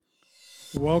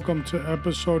Welcome to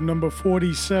episode number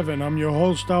 47. I'm your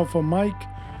host, Alpha Mike.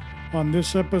 On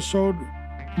this episode,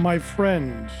 my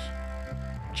friends,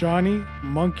 Johnny,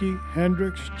 Monkey,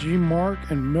 Hendrix, G Mark,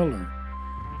 and Miller.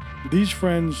 These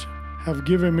friends have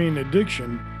given me an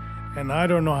addiction, and I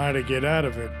don't know how to get out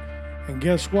of it. And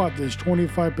guess what? There's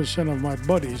 25% of my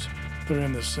buddies that are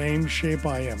in the same shape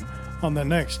I am on the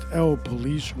next El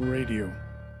Police Radio.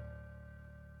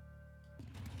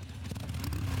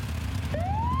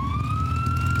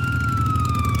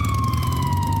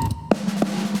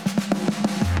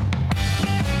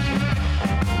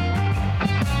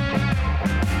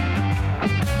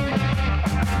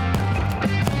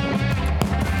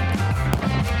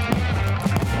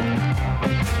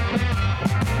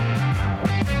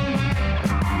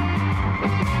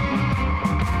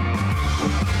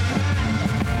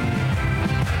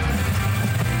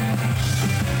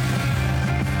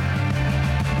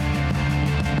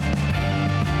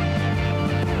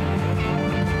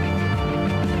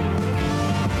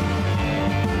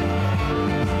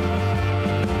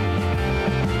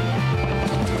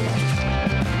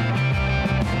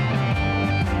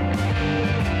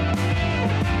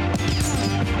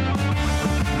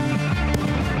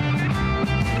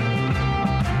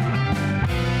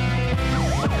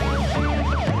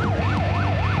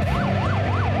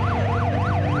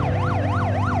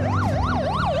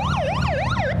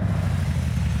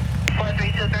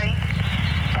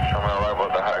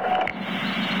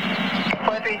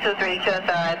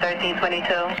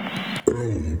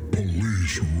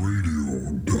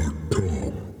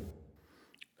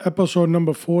 Episode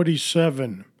number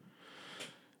 47.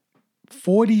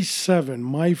 47,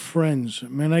 my friends.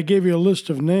 Man, I gave you a list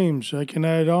of names. I can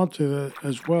add on to that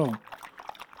as well.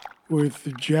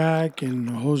 With Jack and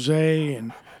Jose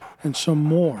and some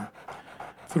more.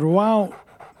 Throughout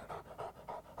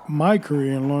my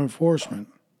career in law enforcement,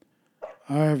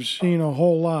 I have seen a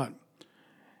whole lot.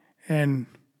 And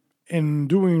in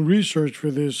doing research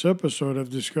for this episode, I've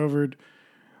discovered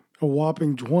a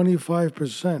whopping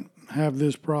 25% have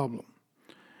this problem.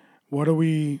 What are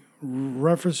we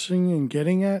referencing and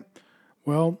getting at?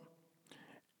 Well,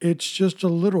 it's just a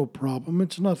little problem.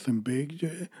 It's nothing big.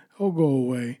 It'll go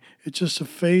away. It's just a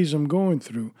phase I'm going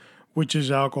through, which is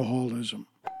alcoholism.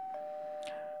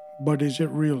 But is it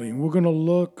really? We're going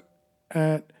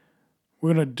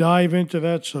to dive into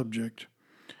that subject.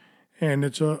 And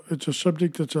it's a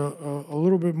subject that's a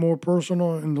little bit more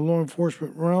personal in the law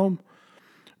enforcement realm,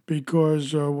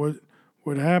 because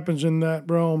what happens in that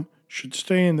realm should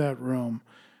stay in that realm,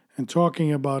 and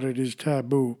talking about it is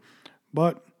taboo,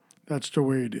 but that's the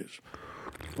way it is.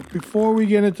 But before we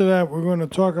get into that, we're going to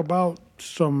talk about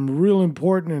some real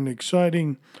important and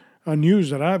exciting news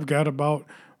that I've got about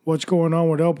what's going on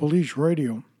with El Police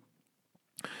Radio.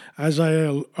 As I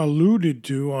alluded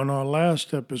to on our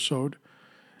last episode,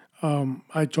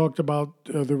 I talked about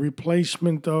the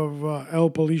replacement of El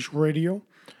Police Radio,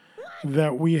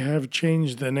 that we have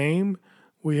changed the name.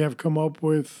 We have come up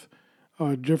with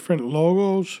different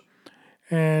logos,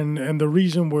 and the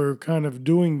reason we're kind of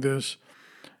doing this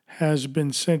has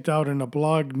been sent out in a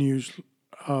blog news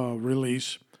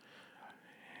release.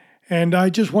 And I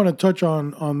just want to touch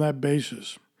on that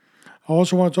basis. I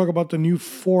also want to talk about the new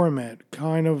format,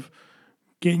 kind of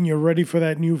getting you ready for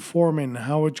that new format and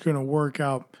how it's going to work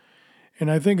out.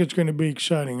 And I think it's going to be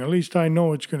exciting. At least I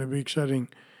know it's going to be exciting.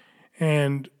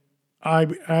 And I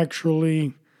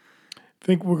actually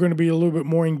think we're going to be a little bit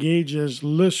more engaged as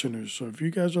listeners. So if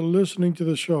you guys are listening to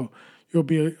the show, you'll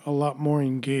be a lot more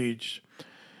engaged.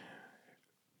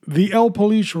 The El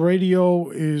Police Radio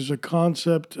is a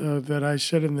concept that I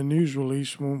said in the news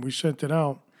release when we sent it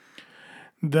out,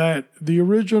 that the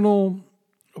original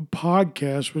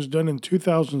podcast was done in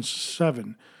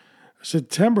 2007,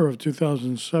 September of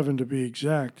 2007 to be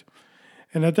exact.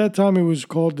 And at that time, it was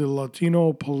called the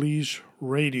Latino Police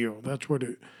Radio. That's what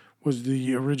it was,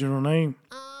 the original name.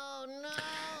 Oh, no.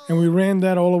 And we ran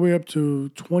that all the way up to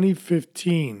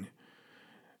 2015.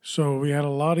 So we had a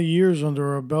lot of years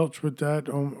under our belts with that,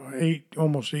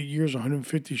 almost 8 years,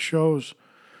 150 shows.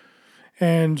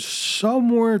 And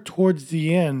somewhere towards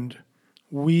the end,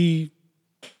 we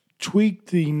tweaked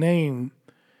the name,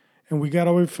 and we got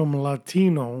away from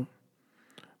Latino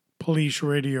Police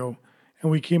Radio, and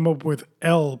we came up with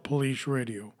El Police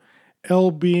Radio.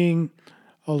 El being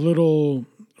a little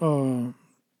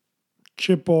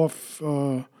chip off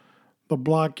the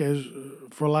block, as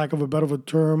for lack of a better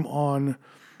term, on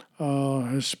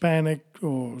Hispanic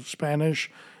or Spanish.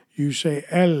 You say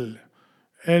el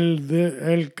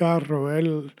carro,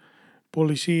 el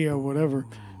policía, whatever.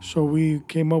 So we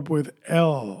came up with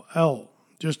L,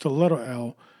 just a letter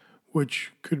L,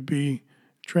 which could be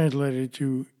translated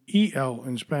to EL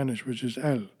in Spanish, which is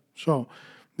El. So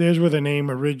there's where the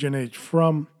name originates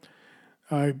from.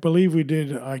 I believe we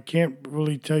did, I can't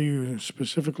really tell you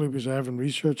specifically because I haven't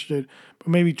researched it, but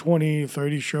maybe 20,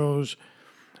 30 shows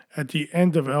at the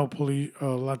end of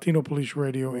Latino Police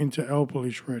Radio into El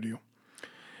Police Radio.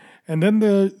 And then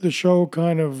the show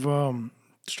kind of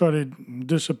started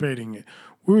dissipating.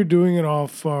 We were doing it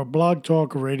off Blog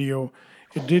Talk Radio.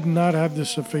 It did not have the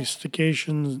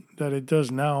sophistication that it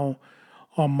does now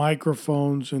on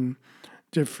microphones and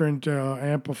different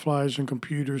amplifiers and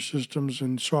computer systems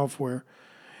and software.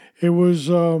 It was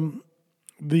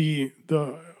the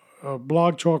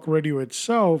Blog Talk Radio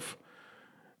itself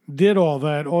did all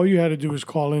that. All you had to do was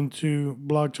call into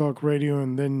Blog Talk Radio,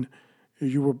 and then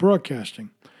you were broadcasting.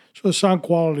 So the sound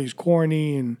quality is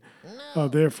corny, and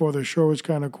therefore the show is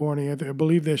kind of corny. I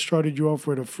believe they started you off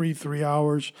with a free 3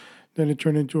 hours, then it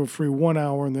turned into a free 1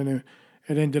 hour, and then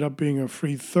it ended up being a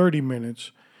free 30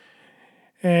 minutes.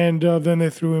 And then they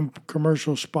threw in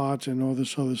commercial spots and all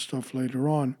this other stuff later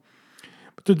on.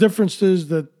 But the difference is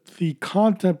that the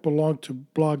content belonged to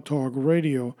Blog Talk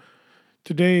Radio.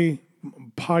 Today,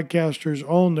 podcasters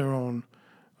own their own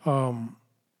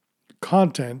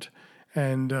content,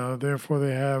 and therefore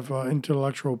they have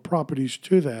intellectual properties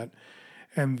to that,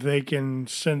 and they can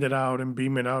send it out and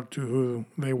beam it out to who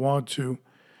they want to.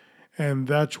 And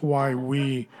that's why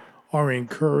we are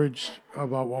encouraged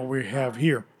about what we have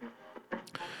here.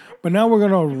 But now we're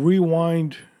going to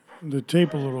rewind the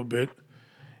tape a little bit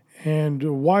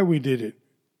and why we did it.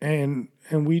 And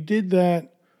we did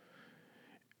that.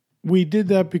 We did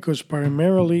that because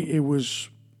primarily it was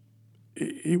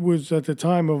at the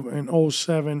time of in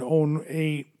 07,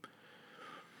 08,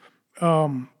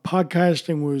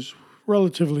 podcasting was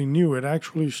relatively new. It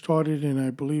actually started in,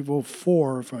 I believe,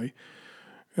 04, if I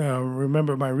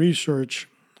remember my research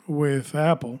with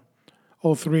Apple,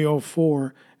 03,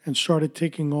 04, and started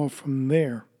taking off from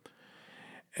there.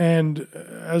 And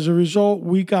as a result,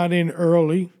 we got in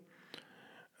early.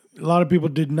 A lot of people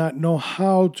did not know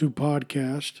how to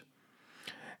podcast.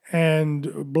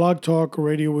 And Blog Talk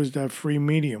Radio was that free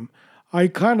medium. I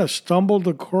kind of stumbled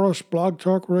across Blog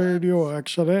Talk Radio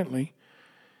accidentally,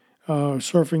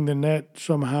 surfing the net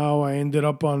somehow. I ended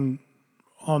up on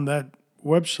that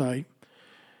website,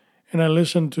 and I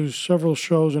listened to several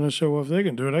shows, and I said, well, if they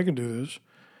can do it, I can do this.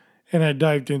 And I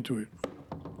dived into it.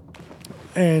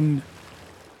 And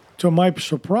to my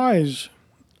surprise,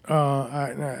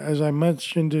 as I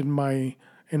mentioned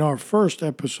in our first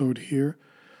episode here,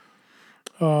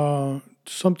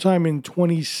 sometime in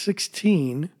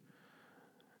 2016,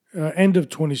 end of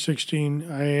 2016,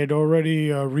 I had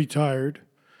already retired,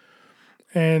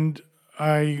 and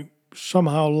I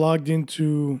somehow logged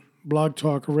into Blog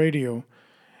Talk Radio.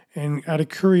 And out of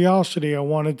curiosity, I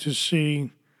wanted to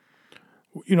see,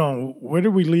 where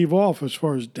did we leave off as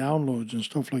far as downloads and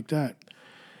stuff like that?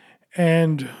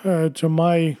 And to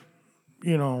my,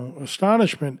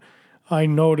 astonishment, I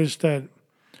noticed that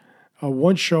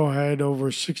one show had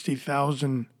over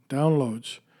 60,000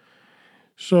 downloads.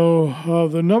 So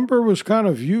the number was kind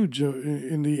of huge,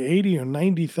 in the 80 or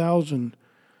 90,000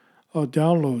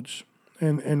 downloads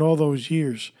in all those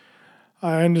years.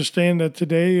 I understand that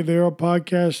today there are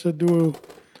podcasts that do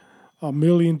 1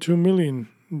 million, 2 million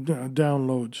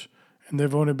downloads, and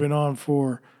they've only been on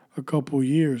for a couple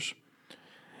years.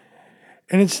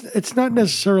 And it's not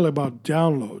necessarily about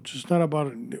downloads. It's not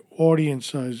about audience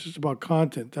size. It's about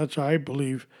content. That's, I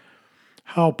believe,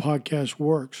 how podcast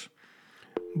works.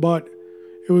 But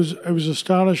it was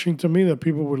astonishing to me that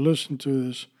people would listen to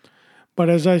this. But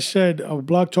as I said,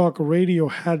 Blog Talk Radio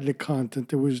had the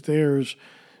content. It was theirs.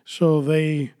 So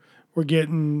they were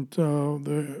getting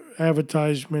the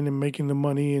advertisement and making the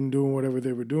money and doing whatever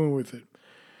they were doing with it.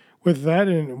 With that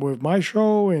and with my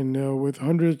show and with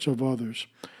hundreds of others.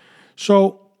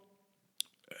 So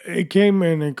it came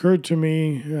and occurred to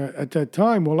me at that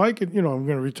time, well, I could, I'm going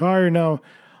to retire now.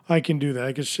 I can do that.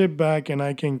 I can sit back and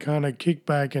I can kind of kick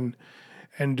back and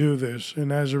do this.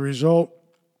 And as a result,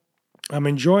 I'm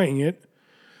enjoying it.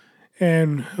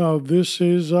 And this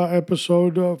is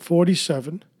episode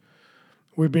 47.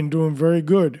 We've been doing very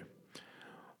good.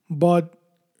 But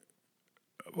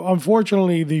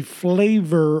unfortunately, the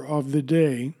flavor of the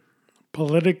day,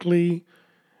 politically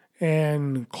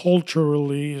and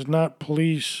culturally, is not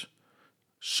police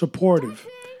supportive.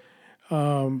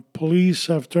 Police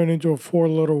have turned into a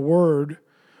four-letter word,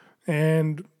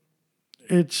 and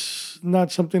it's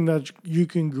not something that you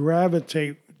can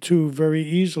gravitate to very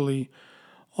easily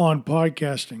on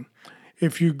podcasting.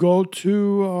 If you go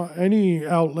to any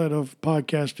outlet of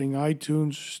podcasting,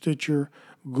 iTunes, Stitcher,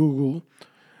 Google,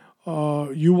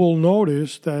 you will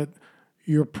notice that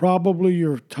you're probably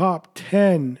your top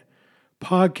 10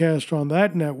 podcast on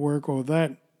that network or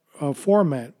that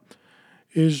format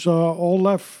is all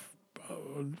left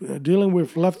dealing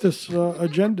with leftist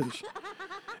agendas.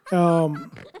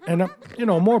 And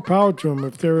more power to them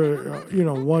if they're,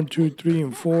 1, 2, 3,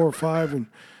 and 4, or 5, and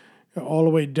all the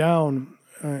way down,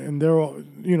 and they're all,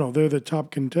 they're the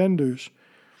top contenders.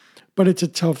 But it's a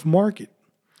tough market.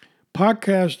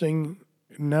 Podcasting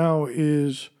now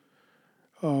is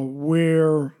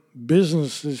where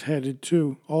business is headed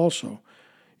to. Also,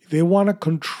 they want to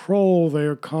control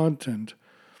their content.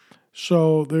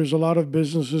 So there's a lot of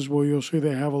businesses where you'll see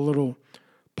they have a little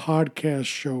podcast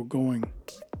show going.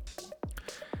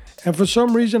 And for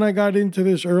some reason, I got into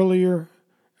this earlier,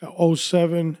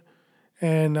 '07,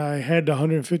 and I had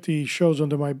 150 shows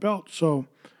under my belt. So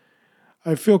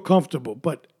I feel comfortable.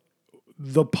 But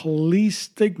the police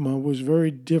stigma was very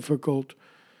difficult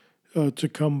to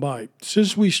come by.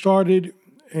 Since we started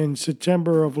in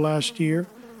September of last year,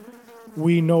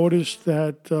 we noticed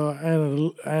that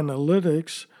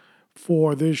analytics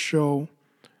for this show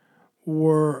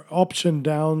were ups and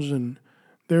downs, and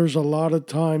there's a lot of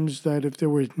times that if there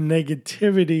was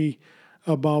negativity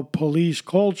about police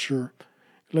culture,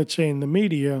 let's say in the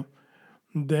media,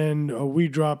 then we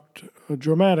dropped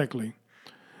dramatically.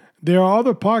 There are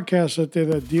other podcasts out there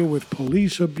that deal with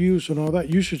police abuse and all that.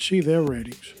 You should see their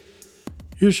ratings.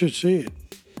 You should see it.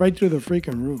 Right through the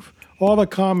freaking roof. All the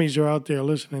commies are out there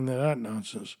listening to that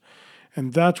nonsense.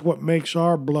 And that's what makes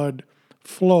our blood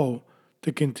flow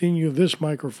to continue this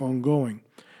microphone going.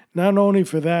 Not only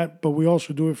for that, but we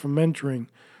also do it for mentoring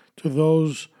to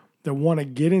those that want to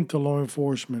get into law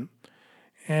enforcement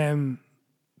and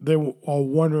they are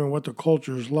wondering what the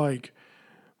culture is like.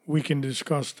 We can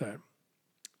discuss that.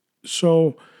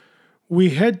 So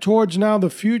we head towards now the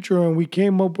future, and we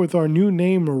came up with our new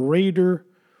name, Raider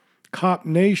Cop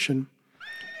Nation.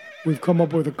 We've come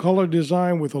up with a color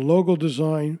design, with a logo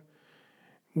design.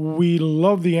 We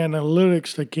love the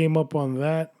analytics that came up on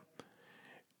that.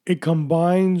 It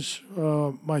combines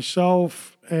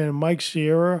myself and Mike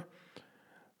Sierra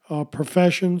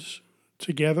professions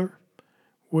together,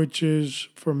 which is,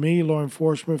 for me, law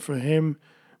enforcement, for him,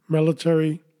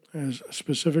 military,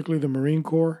 specifically the Marine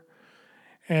Corps.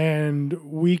 And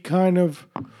we kind of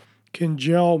can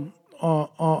gel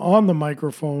on the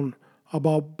microphone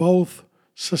about both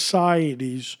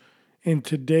societies in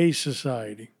today's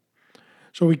society.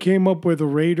 So we came up with a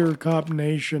Raider Cop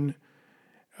Nation.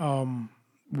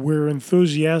 We're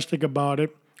enthusiastic about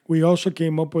it. We also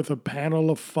came up with a panel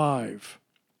of 5.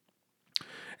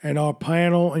 And our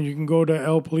panel, and you can go to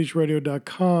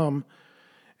lpoliceradio.com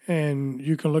and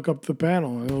you can look up the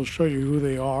panel and it'll show you who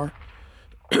they are.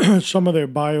 Some of their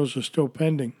bios are still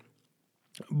pending.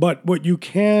 But what you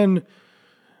can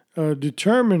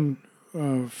determine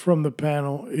from the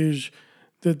panel is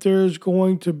that there's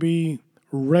going to be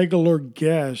regular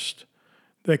guests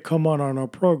that come on our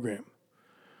program.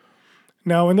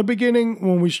 Now, in the beginning,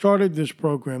 when we started this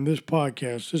program, this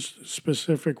podcast, this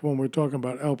specific when we're talking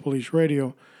about El Police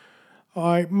Radio,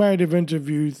 I might have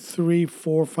interviewed 3,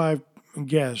 4, 5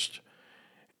 guests.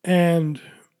 And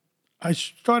I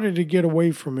started to get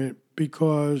away from it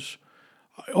because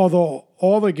although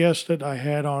all the guests that I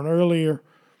had on earlier,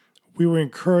 we were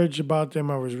encouraged about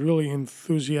them. I was really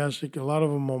enthusiastic. A lot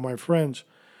of them are my friends.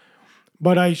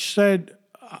 But I said,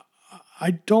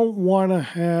 I don't want to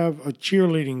have a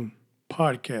cheerleading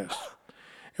podcast.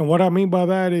 And what I mean by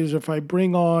that is if I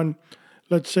bring on,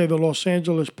 let's say, the Los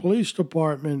Angeles Police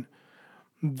Department,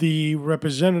 the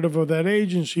representative of that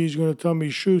agency is going to tell me,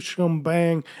 shoot, shum,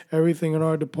 bang, everything in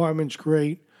our department's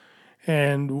great,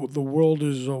 and the world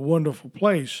is a wonderful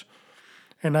place,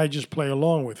 and I just play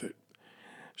along with it.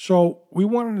 So we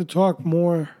wanted to talk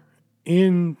more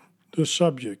in the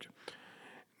subject.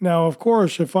 Now, of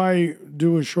course, if I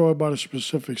do a show about a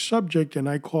specific subject and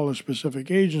I call a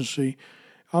specific agency,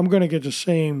 I'm going to get the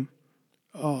same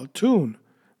tune.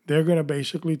 They're going to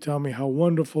basically tell me how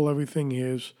wonderful everything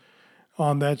is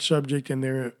on that subject and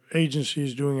their agency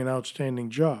is doing an outstanding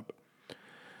job.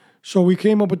 So we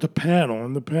came up with the panel,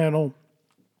 and the panel,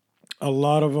 a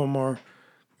lot of them are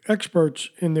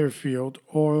experts in their field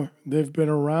or they've been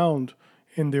around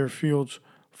in their fields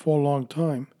for a long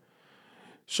time.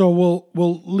 So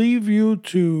we'll leave you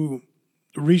to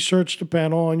research the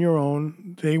panel on your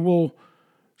own. They will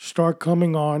start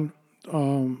coming on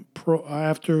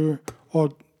after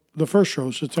the first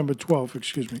show, September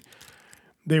 12th,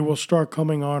 They will start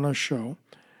coming on a show.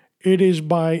 It is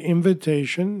by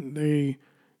invitation. They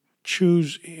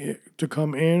choose to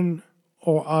come in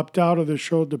or opt out of the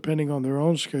show depending on their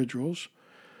own schedules.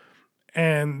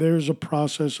 And there's a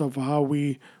process of how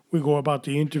we we go about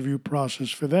the interview process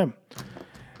for them.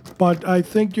 But I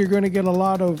think you're going to get a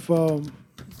lot of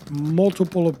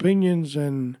multiple opinions,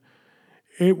 and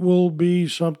it will be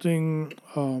something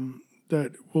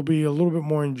that will be a little bit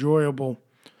more enjoyable.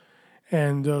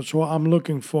 And so I'm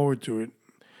looking forward to it.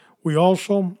 We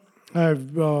also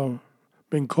have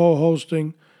been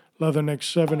co-hosting Leatherneck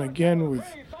 7 again with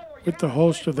the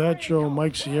host of that show,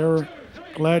 Mike Sierra.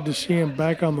 Glad to see him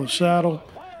back on the saddle,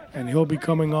 and he'll be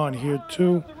coming on here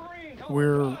too.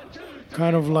 We're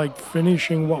kind of like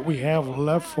finishing what we have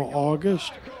left for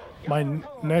August. My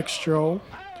next show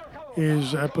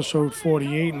is episode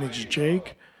 48, and it's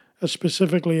Jake,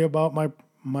 specifically about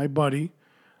my buddy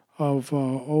of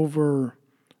over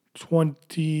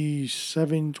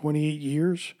 27, 28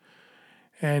 years,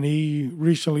 and he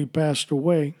recently passed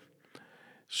away.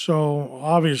 So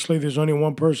obviously there's only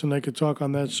one person that could talk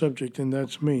on that subject, and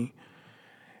that's me.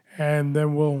 And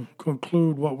then we'll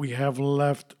conclude what we have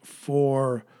left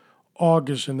for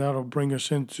August, and that'll bring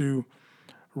us into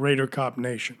Raider Cop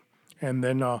Nation. And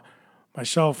then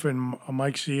myself and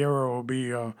Mike Sierra will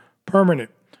be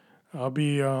permanent. I'll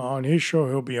be on his show,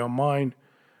 he'll be on mine.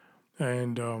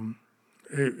 And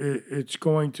it's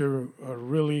going to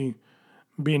really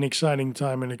be an exciting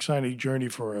time, an exciting journey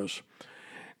for us.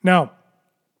 Now,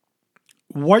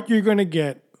 what you're going to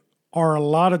get are a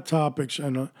lot of topics,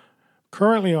 and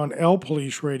currently on L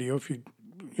Police Radio, if you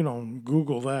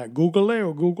Google that, Google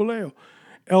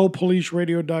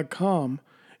lpoliceradio.com,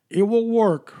 it will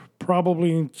work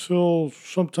probably until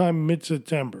sometime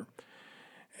mid-September.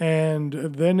 And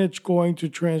then it's going to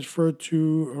transfer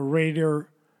to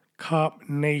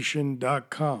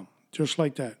RaiderCopNation.com, just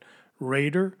like that.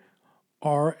 Raider,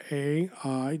 Raider,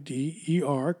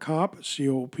 Cop,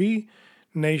 C-O-P,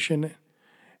 Nation,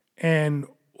 and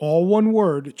all one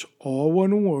word, it's all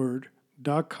one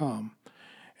word.com.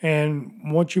 And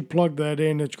once you plug that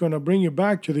in, it's going to bring you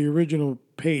back to the original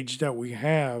page that we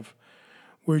have.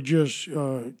 We're just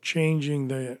changing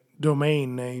the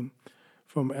domain name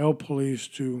from L Police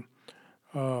to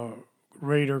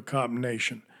Raider Cop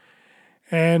Nation.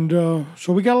 And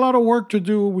so we got a lot of work to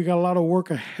do. We got a lot of work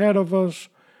ahead of us.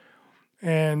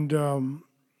 And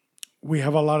we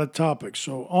have a lot of topics.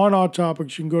 So on our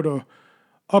topics, you can go to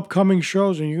upcoming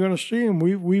shows, and you're going to see them.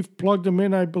 We've plugged them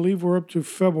in. I believe we're up to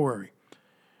February.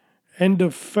 End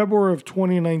of February of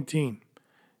 2019.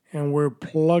 And we're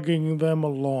plugging them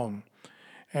along.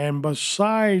 And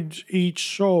besides each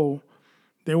show,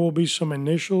 there will be some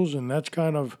initials, and that's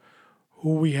kind of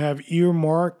who we have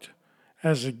earmarked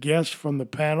as a guest from the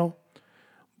panel.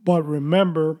 But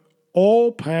remember,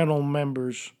 all panel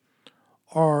members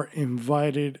are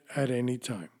invited at any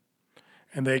time,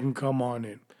 and they can come on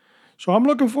in. So I'm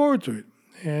looking forward to it.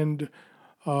 And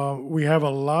we have a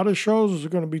lot of shows that are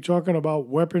going to be talking about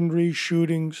weaponry,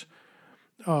 shootings,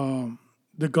 the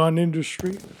gun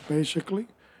industry, basically.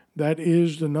 That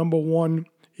is the number one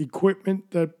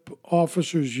equipment that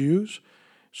officers use.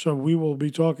 So we will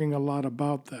be talking a lot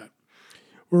about that.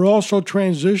 We're also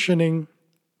transitioning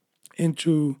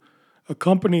into a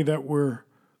company that we're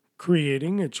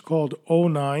creating. It's called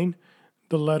O9,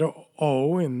 the letter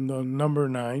O and the number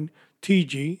 9,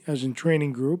 TG, as in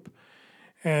training group.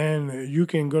 And you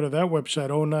can go to that website,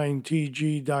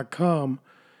 o9tg.com.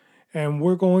 And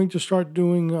we're going to start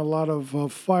doing a lot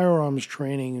of firearms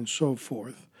training and so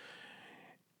forth.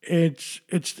 It's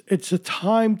a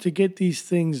time to get these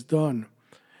things done.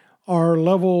 Our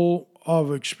level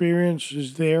of experience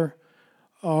is there.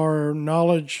 Our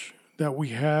knowledge that we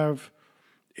have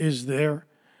is there.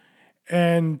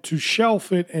 And to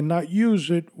shelf it and not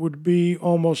use it would be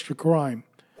almost a crime.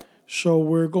 So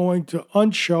we're going to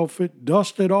unshelf it,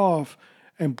 dust it off,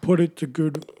 and put it to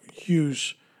good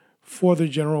use for the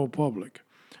general public.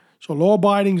 So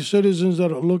law-abiding citizens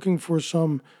that are looking for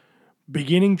some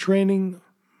beginning training,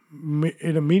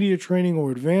 intermediate training,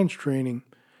 or advanced training,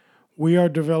 we are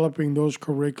developing those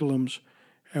curriculums,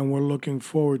 and we're looking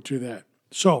forward to that.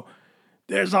 So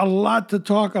there's a lot to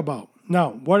talk about.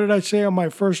 Now, what did I say on my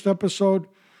first episode?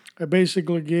 I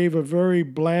basically gave a very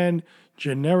bland,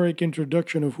 generic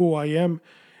introduction of who I am,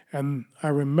 and I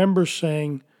remember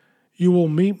saying, you will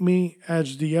meet me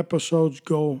as the episodes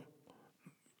go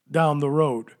down the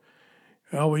road.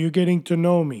 Well, you're getting to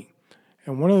know me.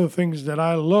 And one of the things that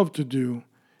I love to do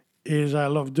is I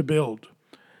love to build.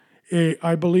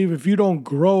 I believe if you don't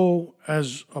grow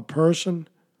as a person,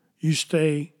 you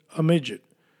stay a midget.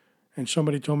 And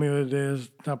somebody told me that it's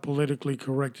not politically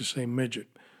correct to say midget.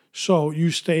 So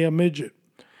you stay a midget,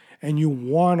 and you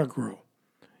want to grow.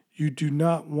 You do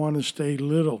not want to stay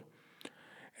little.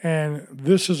 And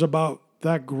this is about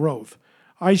that growth.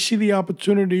 I see the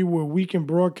opportunity where we can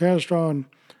broadcast on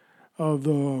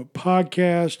the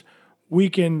podcast. We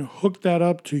can hook that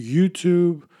up to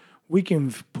YouTube. We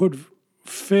can put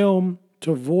film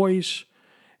to voice,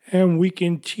 and we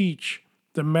can teach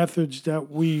the methods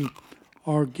that we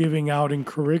are giving out in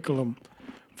curriculum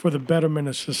for the betterment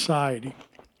of society.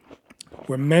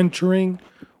 We're mentoring,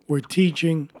 we're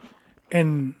teaching,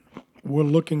 and we're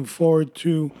looking forward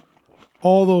to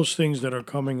all those things that are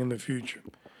coming in the future.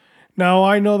 Now,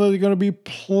 I know that there are going to be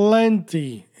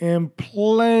plenty and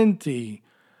plenty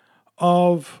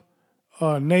of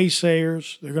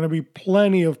naysayers. There are going to be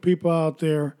plenty of people out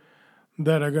there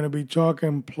that are going to be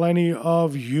talking plenty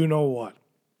of you know what.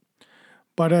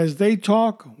 But as they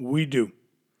talk, we do.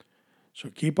 So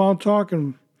keep on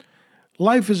talking.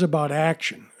 Life is about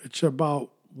action. It's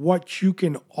about what you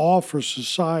can offer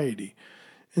society.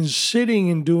 And sitting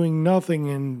and doing nothing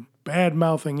and bad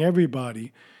mouthing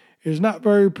everybody is not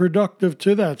very productive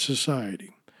to that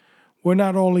society. We're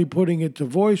not only putting it to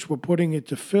voice, we're putting it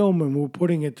to film, and we're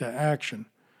putting it to action.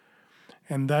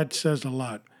 And that says a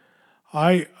lot.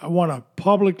 I want to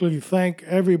publicly thank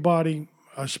everybody,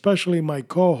 especially my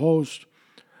co-host,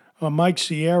 Mike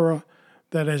Sierra,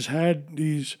 that has had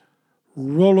these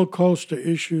roller coaster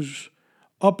issues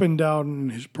up and down in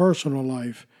his personal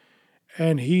life.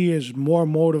 And he is more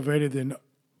motivated than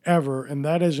ever, and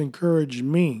that has encouraged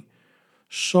me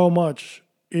so much.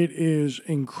 It is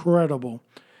incredible.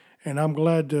 And I'm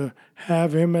glad to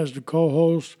have him as the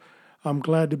co-host. I'm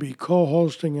glad to be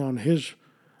co-hosting on his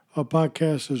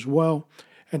podcast as well.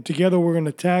 And together we're going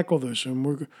to tackle this, and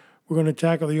we're going to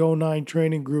tackle the O9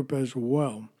 training group as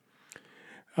well.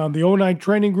 The O9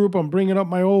 training group, I'm bringing up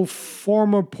my old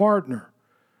former partner,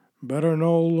 better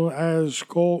known as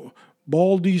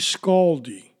Baldy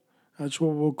Scaldi. That's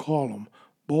what we'll call him,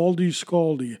 Baldy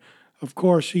Scaldi. Of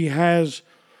course, he has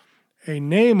a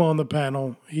name on the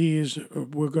panel.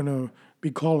 We're going to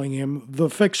be calling him The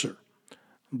Fixer.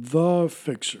 The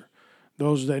Fixer.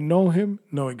 Those that know him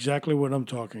know exactly what I'm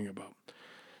talking about.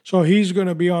 So he's going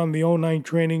to be on the O9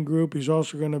 training group. He's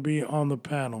also going to be on the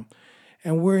panel.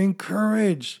 And we're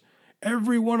encouraged.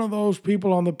 Every one of those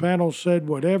people on the panel said,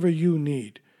 whatever you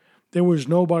need. There was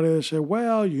nobody that said,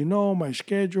 well, my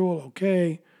schedule,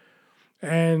 okay.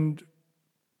 And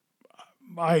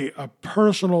a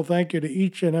personal thank you to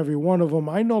each and every one of them.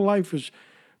 I know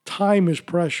time is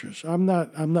precious. I'm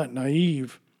not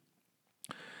naive.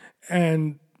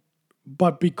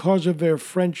 But because of their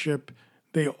friendship,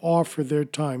 they offer their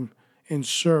time in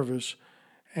service,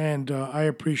 and I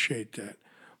appreciate that.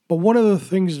 But one of the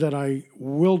things that I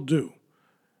will do,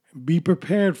 be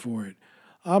prepared for it,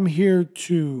 I'm here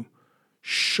to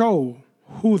show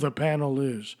who the panel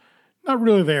is. Not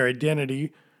really their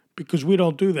identity, because we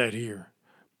don't do that here,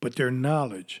 but their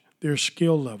knowledge, their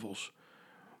skill levels,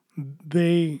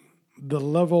 the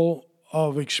level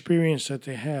of experience that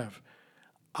they have.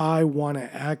 I want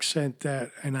to accent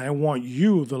that, and I want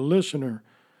you, the listener,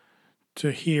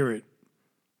 to hear it,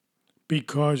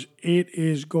 because it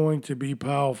is going to be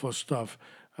powerful stuff.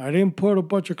 I didn't put a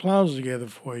bunch of clowns together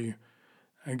for you.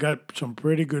 I got some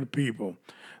pretty good people.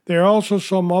 There are also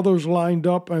some others lined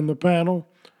up in the panel.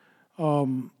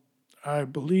 I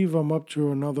believe I'm up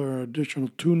to another additional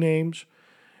 2 names.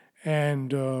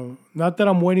 And not that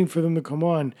I'm waiting for them to come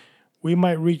on. We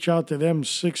might reach out to them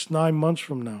 6-9 months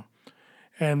from now.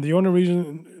 And the only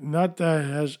reason, not that it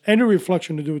has any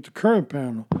reflection to do with the current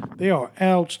panel, they are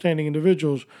outstanding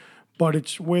individuals, but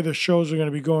it's where the shows are going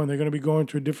to be going. They're going to be going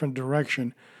to a different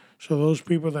direction. So those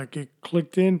people that get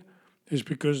clicked in is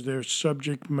because they're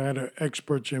subject matter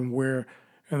experts in where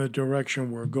and the direction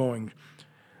we're going.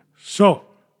 So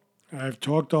I've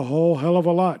talked a whole hell of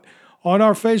a lot. On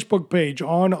our Facebook page,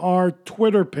 on our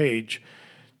Twitter page,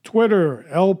 Twitter,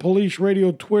 L Police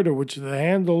Radio Twitter, which the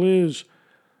handle is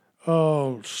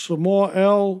small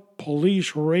L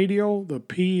Police Radio. The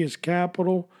P is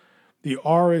capital. The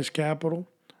R is capital.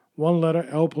 One letter,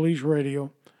 L Police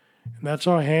Radio. And that's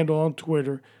our handle on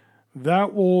Twitter. We're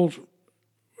not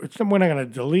going to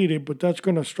delete it, but that's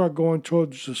going to start going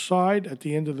towards the side at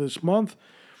the end of this month.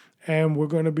 And we're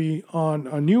going to be on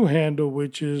a new handle,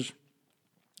 which is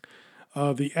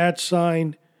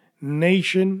the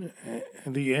 @Nation,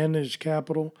 and the N is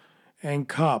capital, and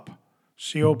COP,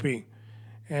 C-O-P.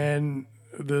 And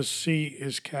the C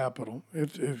is capital.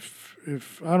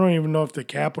 If I don't even know if the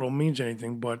capital means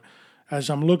anything, but as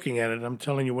I'm looking at it, I'm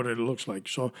telling you what it looks like.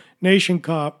 So Nation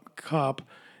COP,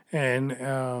 and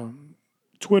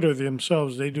Twitter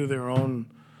themselves, they do their own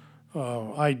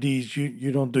IDs.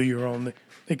 You don't do your own.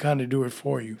 They kind of do it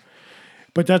for you.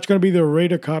 But that's going to be the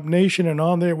Raider Cop Nation, and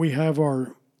on there we have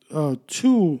our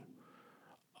 2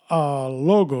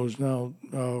 logos. Now,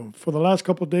 for the last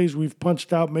couple of days, we've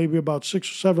punched out maybe about 6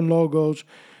 or 7 logos,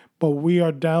 but we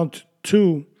are down to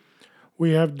 2.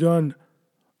 We have done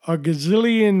a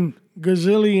gazillion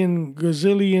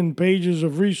pages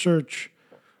of research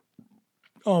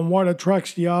on what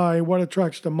attracts the eye, what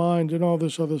attracts the mind, and all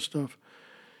this other stuff.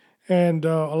 And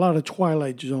a lot of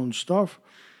Twilight Zone stuff.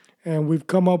 And we've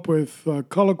come up with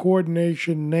color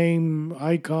coordination, name,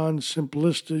 icon,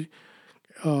 simplicity,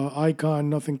 icon,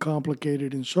 nothing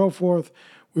complicated, and so forth.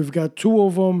 We've got 2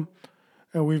 of them,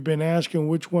 and we've been asking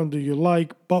which one do you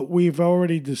like, but we've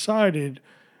already decided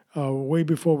way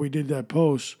before we did that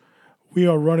post, we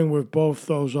are running with both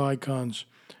those icons.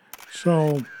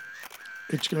 So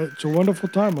it's a wonderful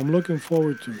time. I'm looking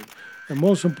forward to it. And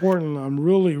most important, I'm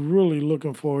really, really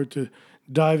looking forward to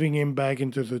diving in back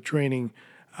into the training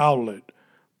outlet.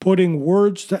 Putting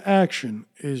words to action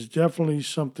is definitely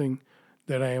something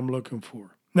that I am looking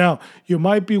for. Now, you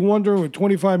might be wondering, with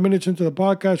 25 minutes into the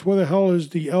podcast, where the hell is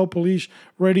the El Police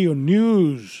Radio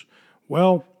News?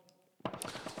 Well,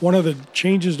 one of the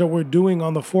changes that we're doing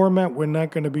on the format, we're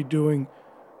not going to be doing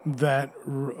that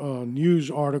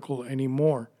news article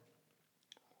anymore.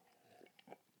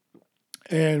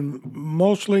 And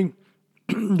mostly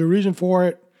the reason for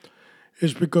it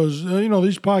is because,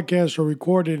 these podcasts are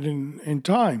recorded in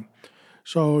time.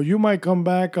 So you might come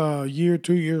back a year,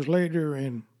 2 years later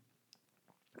and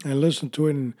listen to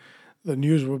it, and the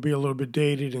news will be a little bit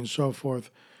dated and so forth.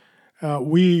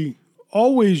 We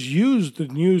always used the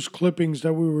news clippings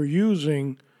that we were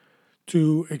using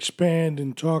to expand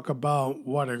and talk about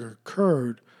what had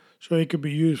occurred so it could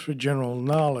be used for general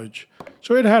knowledge.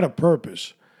 So it had a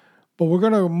purpose. But we're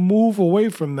going to move away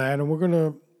from that, and we're going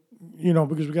to,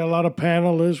 because we got a lot of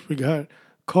panelists, we got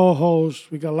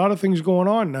co-hosts, we got a lot of things going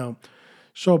on now.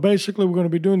 So basically, we're going to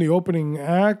be doing the opening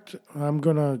act. I'm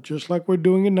going to, just like we're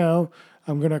doing it now,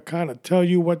 I'm going to kind of tell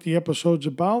you what the episode's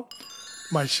about.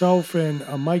 Myself and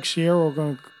Mike Sierra are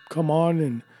going to come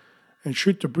on and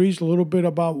shoot the breeze a little bit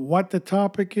about what the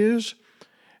topic is.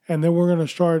 And then we're going to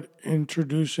start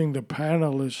introducing the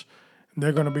panelists.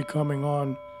 They're going to be coming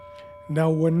on. Now,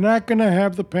 we're not going to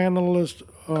have the panelists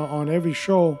on every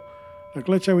show. Like,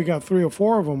 let's say we got 3 or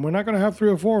 4 of them. We're not going to have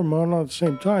 3 or 4 of them on at the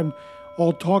same time,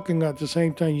 all talking at the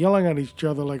same time, yelling at each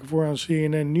other like if we're on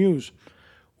CNN News.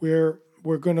 We're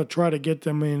going to try to get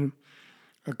them in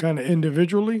kind of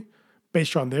individually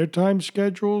based on their time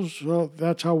schedules. So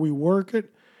that's how we work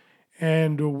it.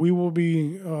 And we will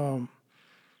be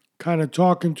kind of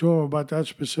talking to them about that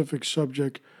specific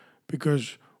subject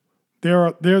because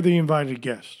they're the invited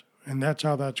guests. And that's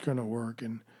how that's going to work.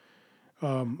 And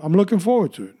I'm looking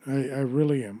forward to it. I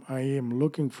really am. I am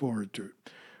looking forward to it.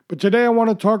 But today I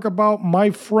want to talk about my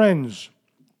friends.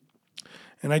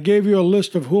 And I gave you a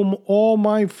list of whom all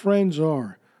my friends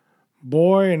are.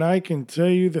 Boy, and I can tell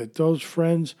you that those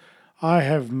friends I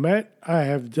have met, I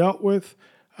have dealt with,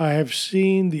 I have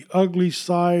seen the ugly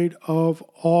side of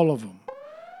all of them.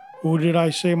 Who did I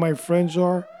say my friends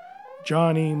are?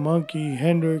 Johnny, Monkey,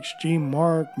 Hendrix, Gene,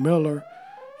 Mark, Miller.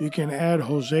 You can add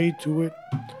Jose to it.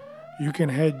 You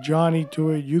can add Johnny to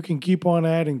it. You can keep on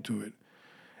adding to it.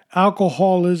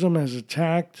 Alcoholism has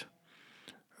attacked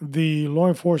the law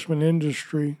enforcement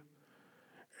industry.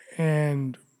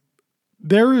 And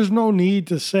there is no need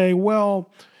to say,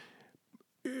 well,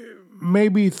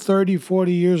 maybe 30,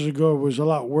 40 years ago it was a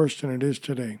lot worse than it is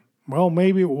today. Well,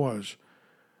 maybe it was.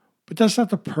 But that's not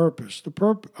the purpose. The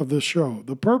purpose of the show.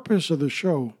 The purpose of the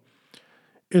show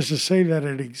is to say that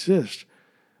it exists.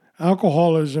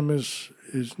 Alcoholism is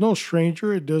no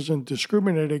stranger. It doesn't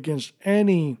discriminate against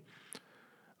any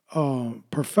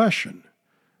profession.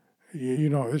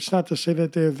 It's not to say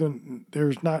that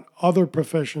there's not other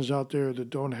professions out there that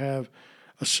don't have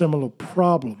a similar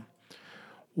problem.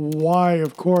 Why,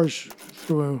 of course,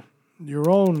 through your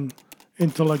own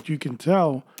intellect, you can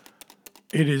tell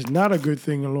it is not a good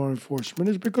thing in law enforcement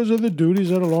is because of the duties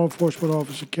that a law enforcement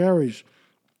officer carries.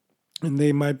 And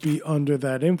they might be under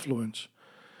that influence.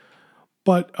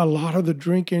 But a lot of the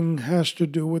drinking has to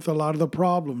do with a lot of the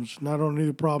problems, not only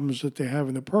the problems that they have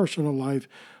in their personal life,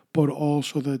 but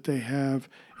also that they have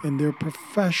in their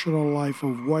professional life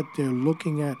of what they're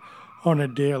looking at on a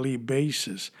daily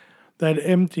basis. That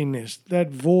emptiness,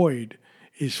 that void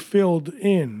is filled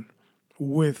in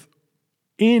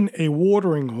a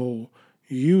watering hole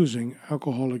using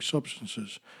alcoholic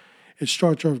substances. It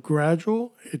starts off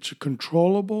gradual, it's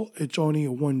controllable, it's only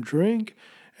one drink,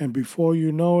 and before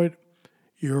you know it,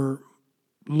 you're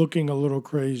looking a little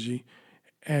crazy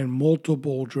and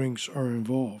multiple drinks are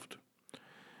involved.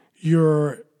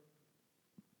 Your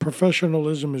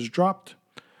professionalism is dropped.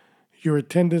 Your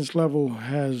attendance level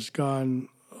has gone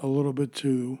a little bit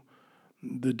to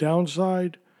the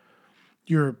downside.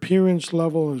 Your appearance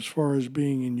level, as far as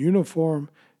being in uniform,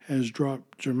 has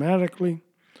dropped dramatically.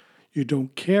 You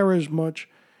don't care as much.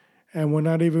 And we're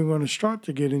not even going to start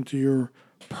to get into your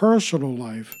personal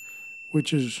life,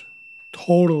 which is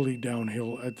totally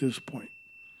downhill at this point.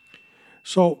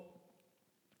 So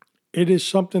it is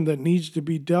something that needs to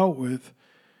be dealt with.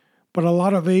 But a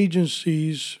lot of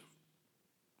agencies,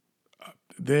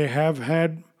 they have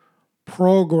had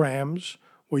programs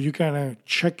where you kind of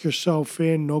check yourself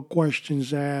in, no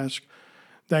questions asked,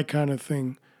 that kind of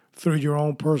thing, through your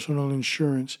own personal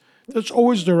insurance. That's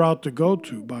always the route to go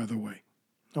to, by the way.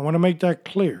 I want to make that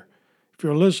clear. If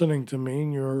you're listening to me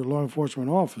and you're a law enforcement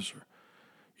officer,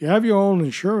 you have your own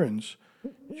insurance,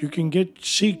 you can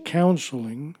seek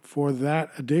counseling for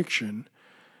that addiction,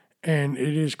 and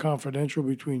it is confidential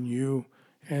between you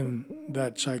and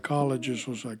that psychologist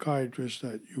or psychiatrist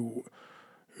that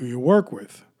you work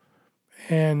with.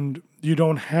 And you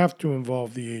don't have to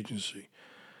involve the agency.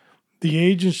 The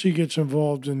agency gets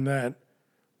involved in that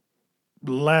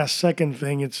last second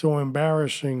thing. It's so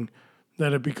embarrassing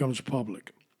that it becomes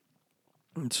public.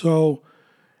 And so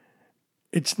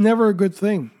it's never a good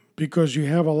thing because you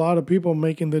have a lot of people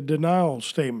making the denial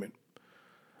statement.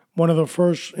 One of the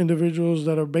first individuals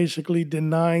that are basically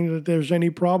denying that there's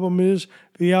any problem is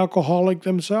the alcoholic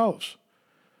themselves.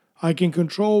 I can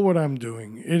control what I'm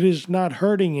doing. It is not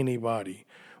hurting anybody.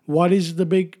 What is the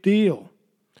big deal?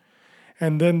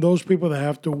 And then those people that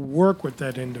have to work with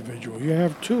that individual. You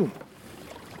have two.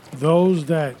 Those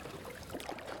that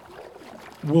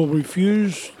will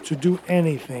refuse to do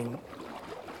anything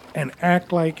and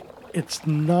act like it's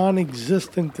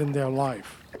non-existent in their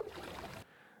life.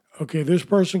 Okay, this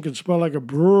person can smell like a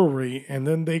brewery, and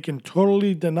then they can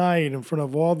totally deny it in front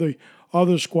of all the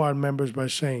other squad members by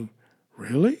saying,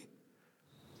 "Really?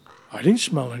 I didn't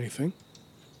smell anything."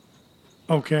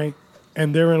 Okay,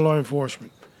 and they're in law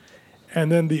enforcement.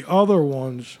 And then the other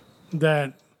ones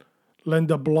that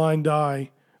lend a blind eye,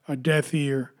 a deaf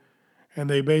ear, and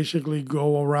they basically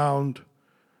go around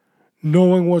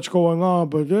knowing what's going on,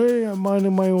 but hey, I'm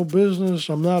minding my own business.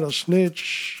 I'm not a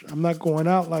snitch. I'm not going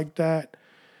out like that,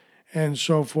 and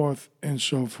so forth, and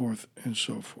so forth, and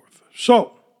so forth.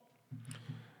 So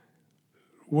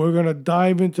we're going to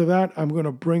dive into that. I'm going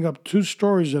to bring up two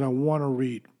stories that I want to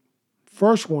read.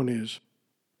 First one is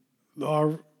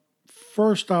our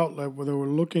first outlet where we're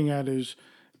looking at is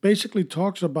basically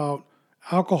talks about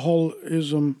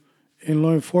alcoholism in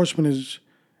law enforcement is,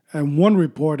 and one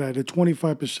report at a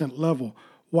 25% level,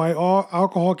 why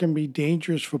alcohol can be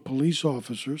dangerous for police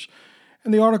officers.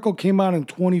 And the article came out in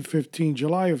 2015,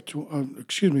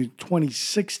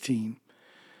 2016.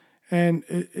 And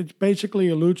it basically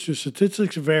alludes to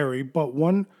statistics vary, but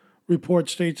one report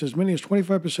states as many as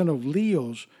 25% of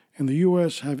Leos in the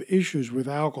U.S. have issues with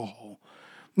alcohol.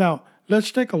 Now,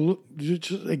 let's take a look,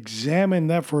 just examine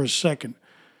that for a second.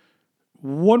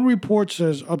 One report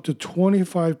says up to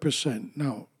 25%.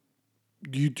 Now,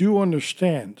 you do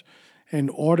understand, in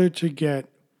order to get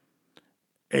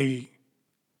a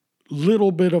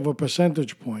little bit of a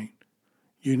percentage point,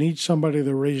 you need somebody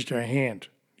to raise their hand.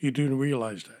 You do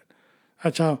realize that.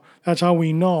 That's how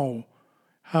we know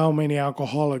how many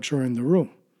alcoholics are in the room.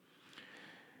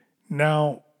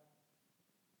 Now,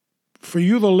 for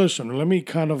you to listen, let me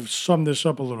kind of sum this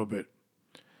up a little bit.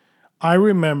 I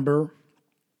remember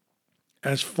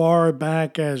as far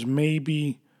back as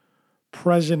maybe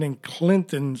President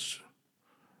Clinton's,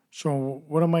 so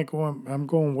what am I going? I'm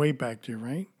going way back there,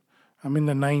 right? I'm in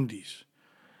the 90s.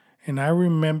 And I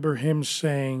remember him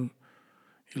saying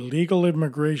illegal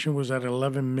immigration was at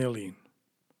 11 million.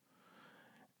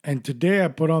 And today I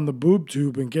put on the boob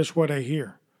tube and guess what I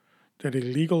hear? That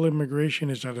illegal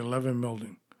immigration is at 11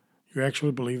 million. You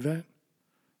actually believe that?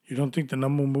 You don't think the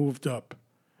number moved up?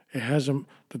 It hasn't,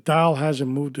 the dial hasn't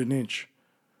moved an inch.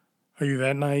 Are you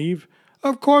that naive?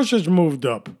 Of course it's moved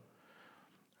up.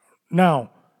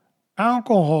 Now,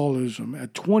 alcoholism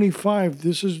at 25,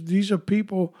 these are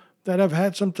people that have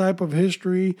had some type of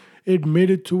history,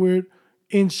 admitted to it,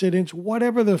 incidents,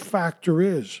 whatever the factor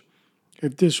is.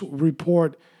 If this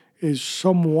report is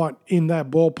somewhat in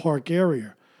that ballpark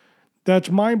area,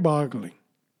 that's mind-boggling,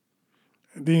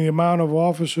 the amount of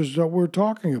officers that we're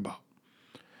talking about.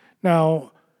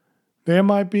 Now, there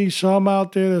might be some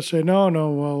out there that say, no,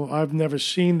 well, I've never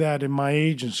seen that in my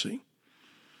agency.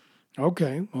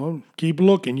 Okay, well, keep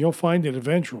looking. You'll find it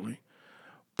eventually.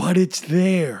 But it's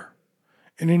there,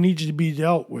 and it needs to be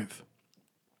dealt with.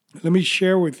 Let me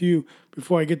share with you,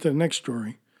 before I get to the next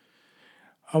story,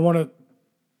 I want to,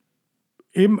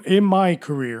 in my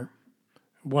career,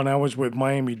 when I was with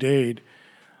Miami-Dade,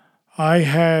 I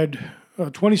had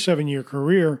 27-year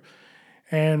career.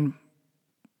 And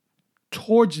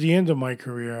towards the end of my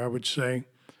career, I would say,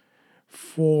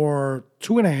 for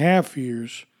 2.5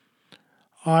 years,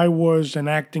 I was an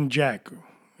acting jack.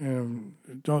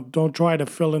 Don't try to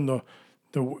fill in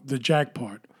the jack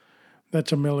part.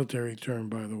 That's a military term,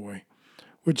 by the way,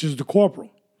 which is the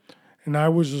corporal. And I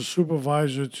was a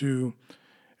supervisor to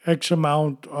X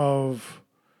amount of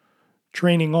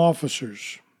training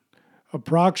officers,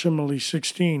 approximately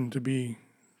 16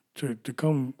 to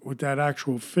come with that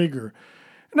actual figure.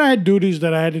 And I had duties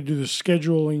that I had to do the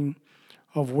scheduling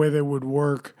of where they would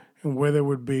work and where they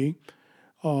would be.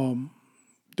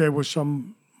 There was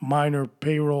some minor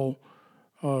payroll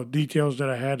details that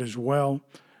I had as well.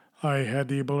 I had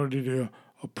the ability to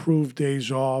approve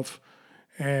days off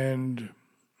and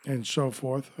so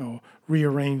forth,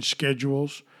 rearrange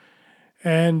schedules.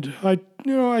 And I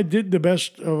did the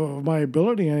best of my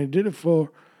ability, and I did it for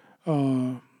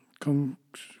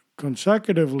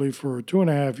consecutively for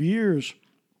 2.5 years.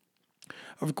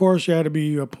 Of course, you had to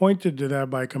be appointed to that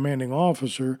by a commanding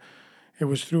officer. It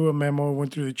was through a memo,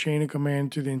 went through the chain of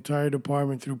command to the entire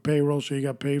department through payroll, so you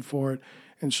got paid for it,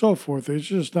 and so forth. It's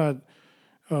just not,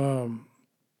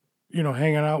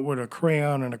 hanging out with a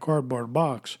crayon in a cardboard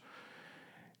box.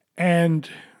 And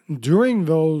during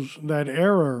that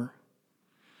era,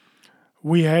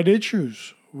 we had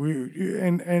issues.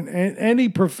 And any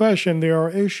profession, there are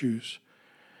issues.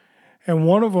 And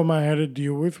one of them I had to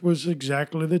deal with was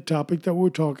exactly the topic that we're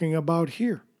talking about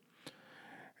here.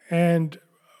 And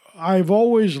I've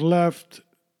always left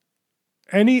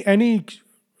any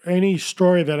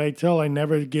story that I tell, I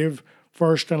never give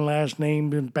first and last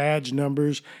name and badge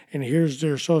numbers, and here's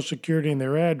their social security and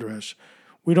their address.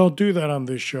 We don't do that on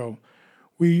this show.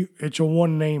 It's a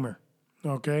one-namer,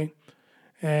 okay?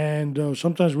 And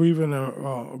sometimes we even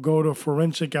go to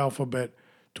forensic alphabet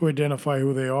to identify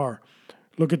who they are.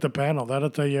 Look at the panel. That'll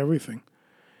tell you everything.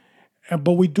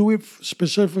 But we do it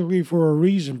specifically for a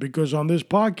reason, because on this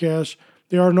podcast,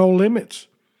 there are no limits.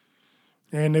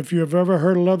 And if you've ever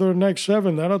heard of Leatherneck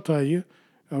 7, that'll tell you,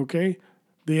 okay?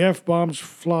 The F-bombs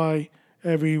fly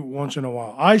every once in a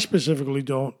while. I specifically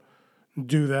don't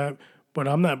do that, but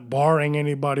I'm not barring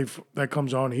anybody that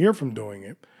comes on here from doing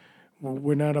it.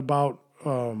 We're not about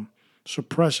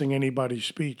suppressing anybody's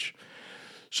speech.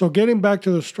 So getting back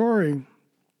to the story,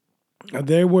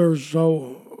 there was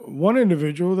one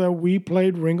individual that we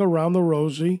played Ring Around the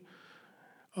Rosie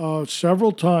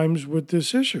several times with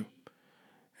this issue.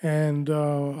 And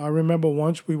I remember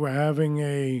once we were having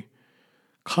a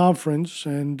conference,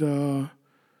 and the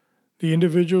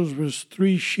individuals was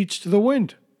 3 sheets to the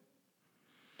wind.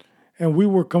 And we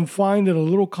were confined in a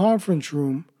little conference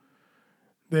room.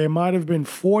 There might have been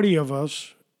 40 of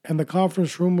us, and the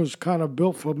conference room was kind of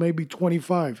built for maybe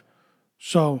 25.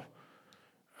 So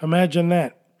imagine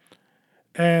that.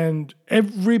 And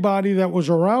everybody that was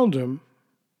around him,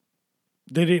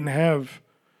 they didn't have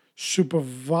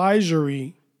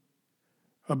supervisory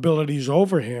abilities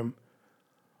over him.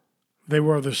 They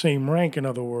were of the same rank, in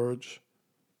other words.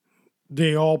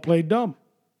 They all played dumb.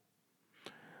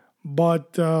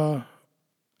 But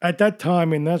at that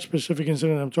time, in that specific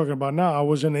incident I'm talking about now, I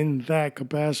wasn't in that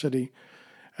capacity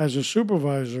as a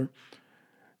supervisor.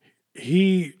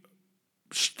 He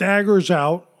staggers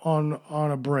out on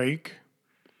a break,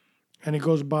 and he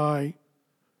goes by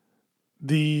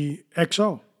the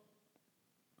XO.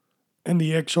 And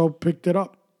the XO picked it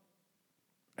up,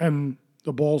 and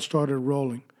the ball started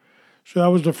rolling. So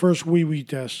that was the first wee-wee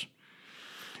test.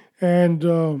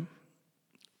 And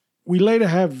we later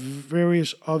have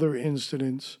various other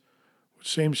incidents with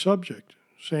same subject,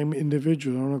 same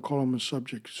individual. I don't want to call him a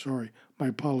subject. Sorry, my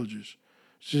apologies.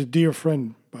 This is a dear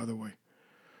friend, by the way.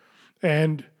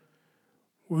 And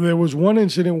there was one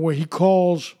incident where he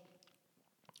calls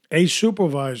a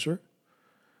supervisor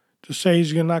to say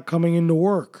he's not coming into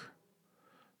work.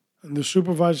 And the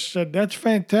supervisor said, "That's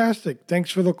fantastic. Thanks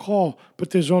for the call.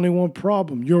 But there's only one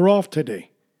problem. You're off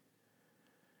today."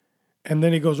 And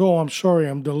then he goes, "Oh, I'm sorry.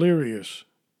 I'm delirious."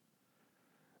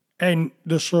 And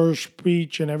the slurred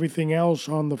speech and everything else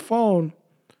on the phone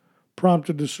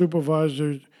prompted the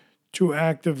supervisor to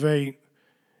activate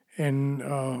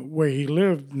and where he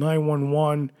lived,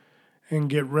 911, and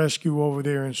get rescue over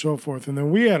there and so forth. And then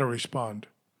we had to respond.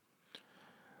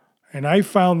 And I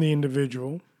found the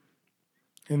individual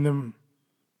in them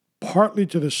partly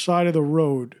to the side of the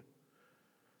road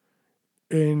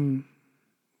in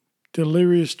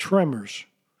delirious tremors.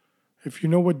 If you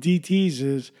know what DTs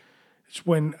is, it's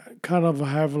when kind of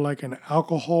have like an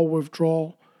alcohol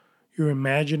withdrawal. You're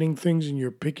imagining things and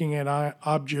you're picking at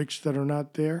objects that are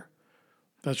not there.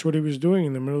 That's what he was doing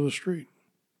in the middle of the street.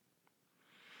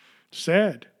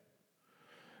 Sad.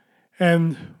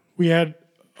 And we had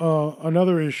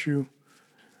another issue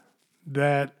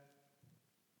that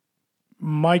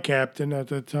my captain at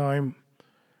the time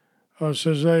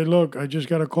says, hey, look, I just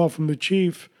got a call from the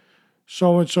chief.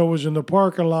 So-and-so was in the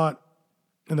parking lot,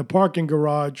 in the parking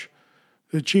garage.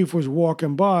 The chief was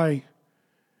walking by,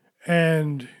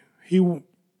 and he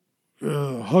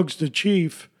hugs the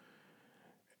chief,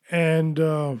 and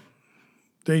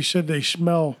they said they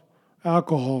smell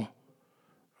alcohol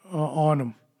on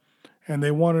him, and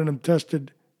they wanted him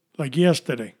tested like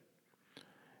yesterday.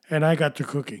 And I got the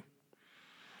cookie.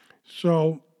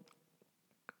 So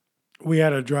we had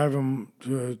to drive him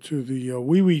to the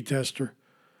wee-wee tester,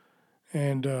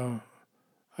 and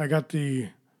I got the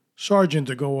sergeant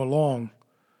to go along,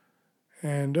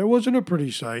 and it wasn't a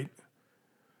pretty sight.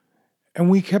 And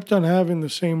we kept on having the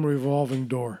same revolving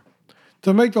door.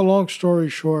 To make the long story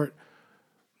short,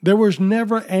 there was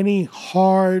never any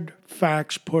hard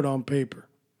facts put on paper.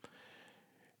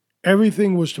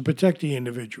 Everything was to protect the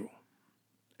individual.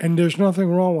 And there's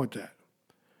nothing wrong with that.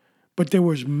 But there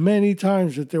was many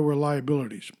times that there were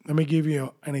liabilities. Let me give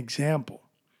you an example.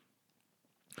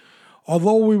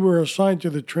 Although we were assigned to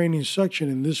the training section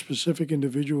and this specific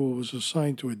individual was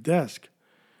assigned to a desk,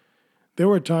 there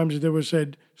were times that they were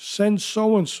said, send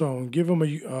so-and-so and give him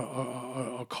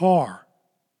a car.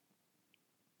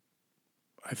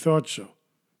 I thought so.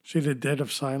 See the dead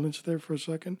of silence there for a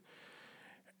second?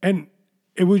 And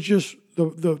it was just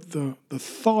the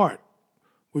thought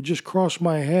would just cross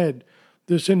my head,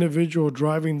 this individual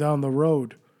driving down the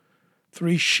road,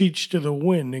 3 sheets to the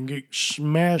wind and get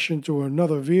smashed into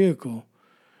another vehicle.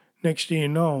 Next thing you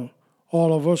know,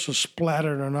 all of us are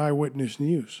splattered on Eyewitness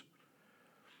News.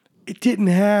 It didn't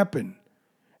happen.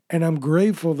 And I'm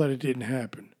grateful that it didn't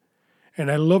happen. And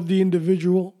I love the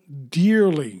individual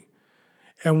dearly.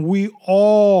 And we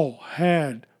all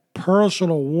had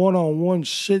personal one-on-one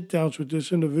sit-downs with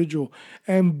this individual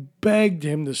and begged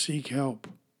him to seek help.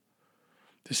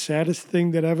 The saddest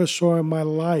thing that I ever saw in my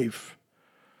life,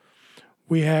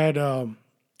 we had a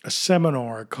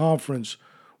seminar, a conference.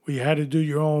 We had to do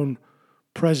your own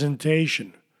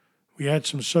presentation. We had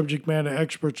some subject matter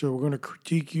experts that were going to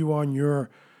critique you on your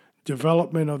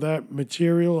development of that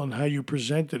material and how you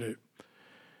presented it.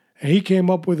 And he came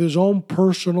up with his own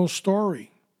personal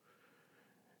story.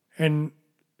 And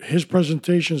his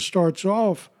presentation starts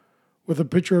off with a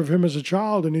picture of him as a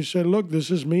child. And he said, look,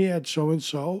 this is me at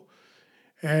so-and-so.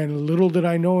 And little did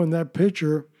I know in that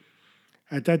picture,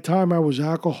 at that time I was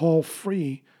alcohol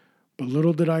free, but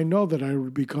little did I know that I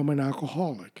would become an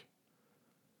alcoholic.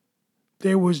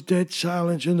 There was dead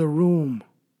silence in the room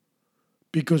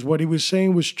because what he was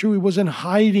saying was true. He wasn't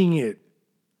hiding it.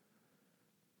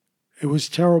 It was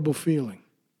a terrible feeling.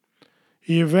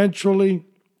 He eventually,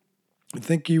 I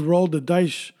think he rolled the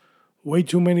dice way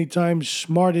too many times,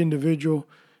 smart individual.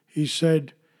 He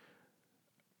said,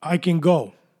 I can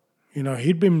go. You know,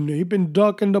 he'd been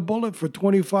ducking the bullet for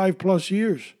 25 plus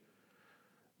years.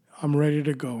 I'm ready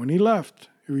to go. And he left.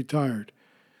 He retired.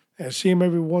 I see him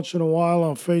every once in a while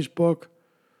on Facebook.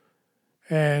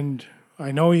 And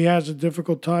I know he has a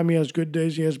difficult time. He has good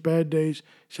days. He has bad days.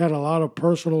 He's had a lot of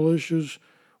personal issues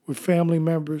with family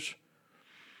members.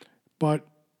 But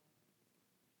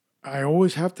I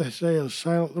always have to say a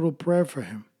silent little prayer for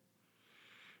him.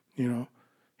 You know,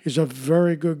 he's a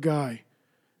very good guy.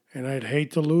 And I'd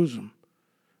hate to lose him.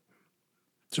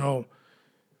 So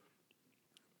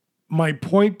my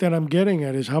point that I'm getting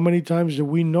at is how many times do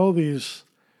we know these,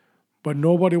 but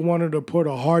nobody wanted to put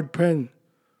a hard pen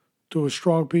to a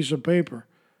strong piece of paper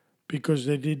because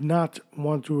they did not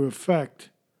want to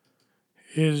affect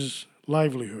his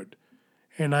livelihood.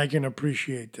 And I can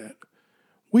appreciate that.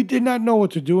 We did not know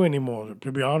what to do anymore,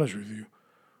 to be honest with you.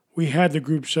 We had the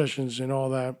group sessions and all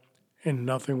that, and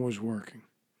nothing was working.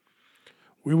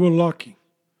 We were lucky.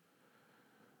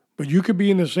 But you could be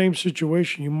in the same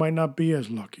situation. You might not be as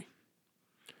lucky.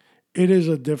 It is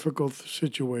a difficult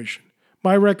situation.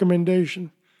 My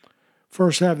recommendation,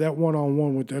 first have that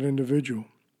one-on-one with that individual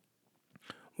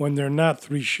when they're not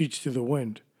 3 sheets to the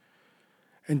wind.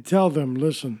 And tell them,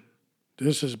 listen,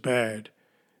 this is bad.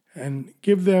 And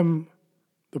give them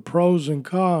the pros and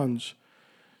cons,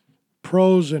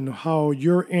 pros and how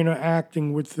you're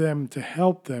interacting with them to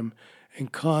help them,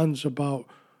 and cons about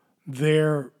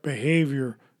their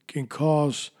behavior can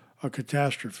cause a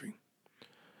catastrophe.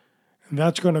 And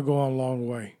that's going to go a long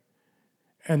way.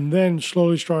 And then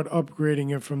slowly start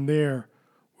upgrading it from there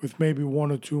with maybe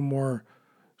 1 or 2 more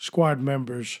squad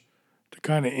members to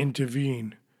kind of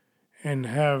intervene and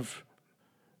have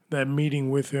that meeting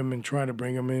with him and try to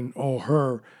bring him in, or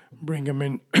her, bring him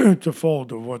in to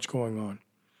fold of what's going on.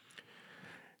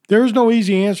 There is no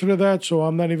easy answer to that, so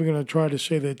I'm not even going to try to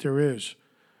say that there is.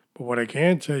 But what I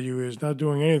can tell you is not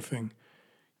doing anything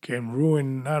can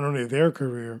ruin not only their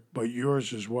career, but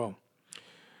yours as well.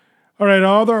 All right,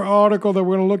 another article that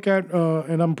we're going to look at,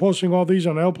 and I'm posting all these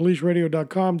on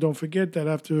lpoliceradio.com. Don't forget that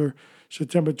after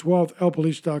September 12th,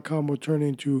 lpolice.com will turn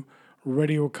into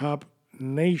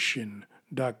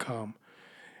radiocopnation.com.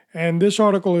 And this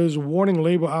article is Warning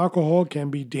Label Alcohol Can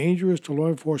Be Dangerous to Law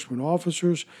Enforcement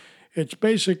Officers. It's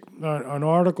an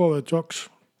article that talks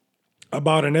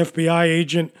about an FBI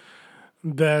agent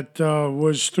that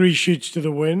was 3 sheets to the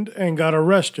wind and got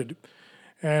arrested.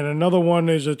 And another one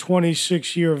is a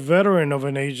 26-year veteran of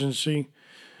an agency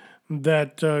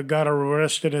that got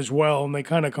arrested as well. And they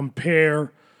kind of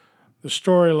compare the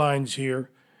storylines here.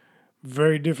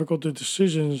 Very difficult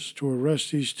decisions to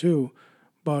arrest these two.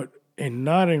 But in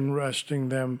not arresting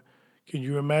them, can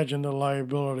you imagine the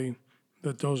liability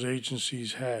that those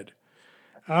agencies had?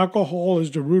 Alcohol is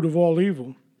the root of all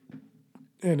evil.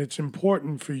 And it's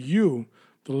important for you,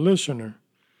 the listener,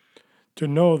 to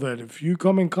know that if you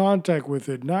come in contact with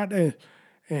it, not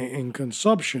in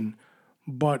consumption,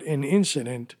 but in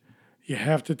incident, you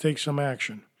have to take some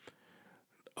action.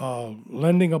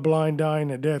 Lending a blind eye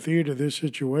and a deaf ear to this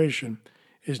situation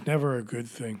is never a good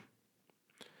thing.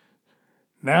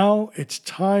 Now it's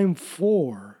time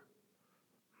for,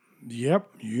 yep,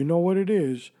 you know what it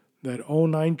is, that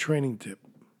 09 training tip.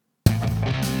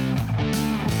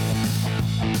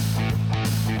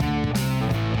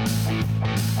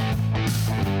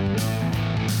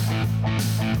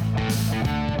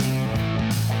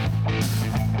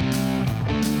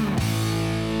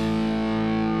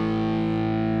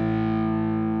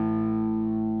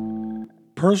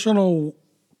 Personal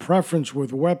preference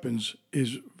with weapons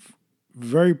is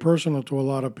very personal to a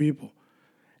lot of people,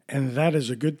 and that is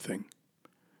a good thing.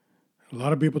 A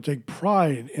lot of people take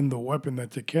pride in the weapon that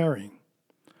they're carrying,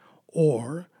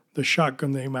 or the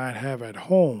shotgun they might have at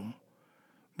home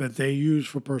that they use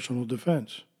for personal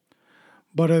defense.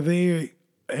 But are they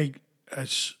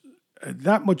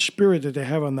that much spirit that they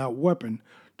have on that weapon?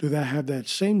 Do they have that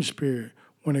same spirit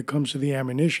when it comes to the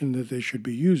ammunition that they should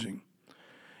be using?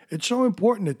 It's so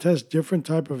important to test different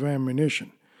type of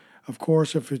ammunition. Of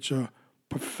course, if it's a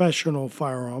professional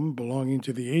firearm belonging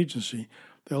to the agency,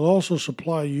 they'll also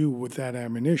supply you with that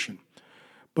ammunition.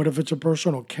 But if it's a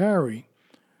personal carry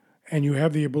and you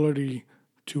have the ability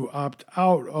to opt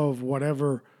out of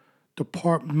whatever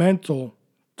departmental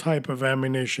type of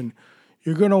ammunition,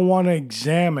 you're going to want to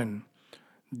examine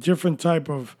different type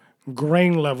of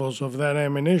grain levels of that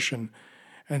ammunition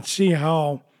and see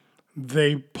how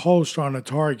they post on a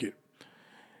target,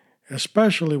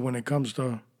 especially when it comes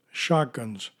to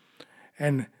shotguns,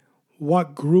 and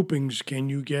what groupings can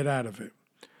you get out of it.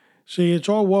 See, it's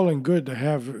all well and good to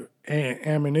have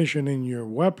ammunition in your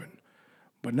weapon,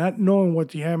 but not knowing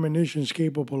what the ammunition is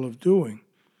capable of doing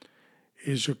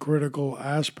is a critical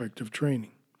aspect of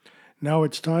training. Now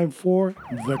it's time for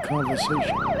the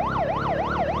conversation.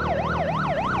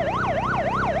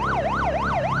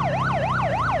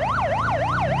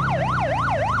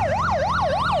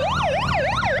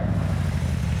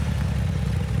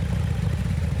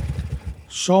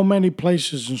 So many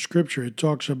places in Scripture it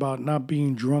talks about not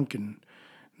being drunken,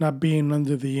 not being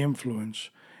under the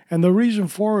influence. And the reason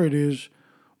for it is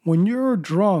when you're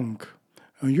drunk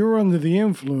or you're under the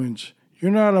influence,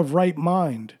 you're not of right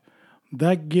mind.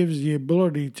 That gives the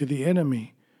ability to the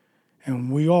enemy,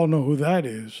 and we all know who that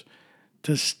is,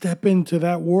 to step into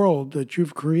that world that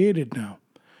you've created now.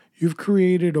 You've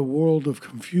created a world of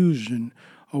confusion,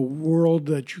 a world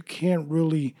that you can't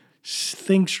really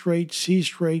think straight, see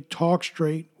straight, talk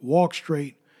straight, walk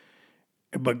straight.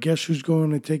 But guess who's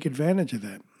going to take advantage of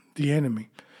that? The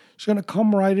enemy. He's going to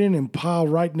come right in and pile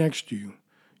right next to you.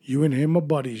 You and him are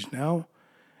buddies now,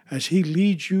 as he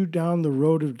leads you down the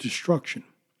road of destruction.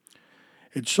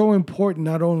 It's so important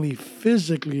not only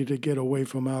physically to get away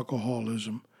from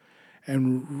alcoholism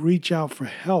and reach out for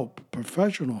help,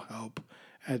 professional help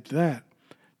at that,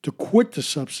 to quit the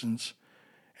substance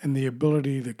and the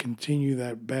ability to continue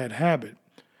that bad habit.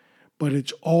 But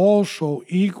it's also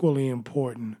equally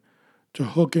important to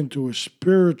hook into a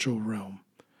spiritual realm,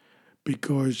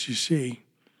 because you see,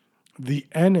 the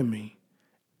enemy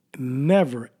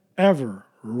never, ever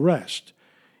rests.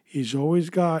 He's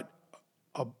always got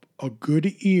a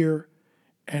good ear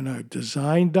and a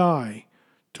designed eye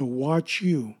to watch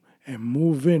you and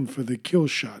move in for the kill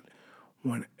shot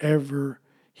whenever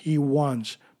he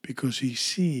wants, because he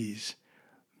sees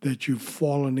that you've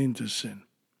fallen into sin.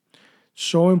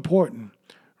 So important.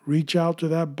 Reach out to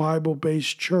that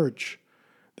Bible-based church.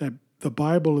 That the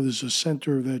Bible is the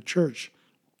center of that church.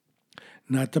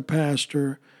 Not the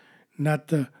pastor, not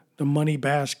the money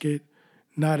basket,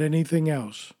 not anything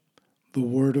else. The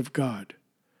Word of God.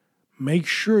 Make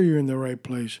sure you're in the right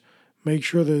place. Make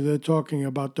sure that they're talking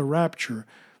about the rapture,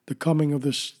 the coming of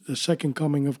the second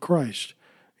coming of Christ.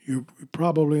 You're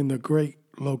probably in the great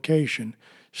location.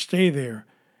 Stay there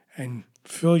and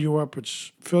fill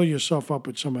yourself up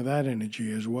with some of that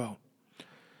energy as well.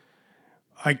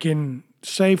 I can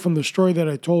say from the story that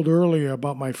I told earlier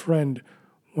about my friend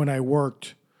when I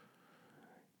worked,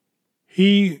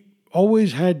 he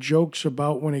always had jokes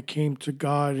about when it came to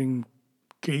God and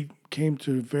came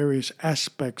to various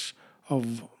aspects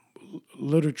of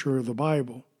literature of the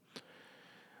Bible.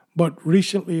 But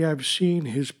recently I've seen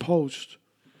his post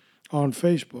on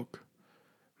Facebook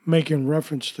making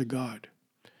reference to God.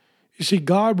 You see,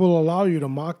 God will allow you to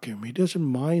mock him. He doesn't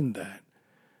mind that.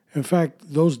 In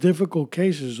fact, those difficult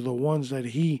cases are the ones that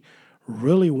he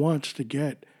really wants to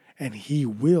get, and he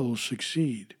will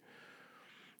succeed.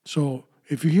 So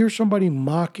if you hear somebody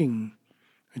mocking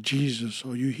Jesus,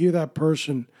 or you hear that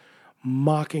person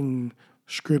mocking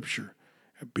Scripture,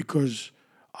 because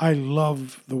I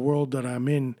love the world that I'm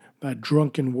in, that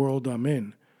drunken world I'm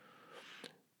in,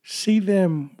 see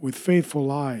them with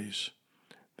faithful eyes,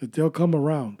 that they'll come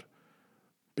around,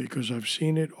 because I've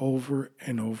seen it over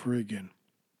and over again.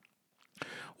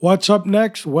 What's up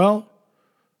next? Well,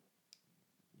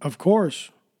 of course,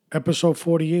 episode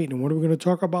 48. And what are we going to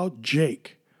talk about?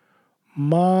 Jake.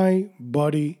 My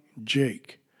buddy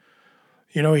Jake.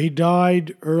 You know, he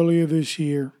died earlier this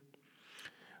year.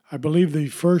 I believe the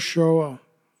first show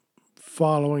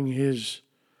following his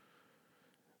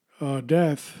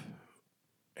death,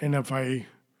 and if I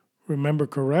remember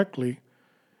correctly,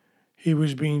 he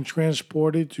was being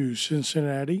transported to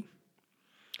Cincinnati,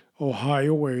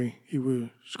 Ohio, where he was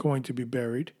going to be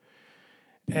buried.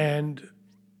 And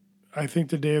I think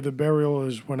the day of the burial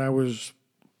is when I was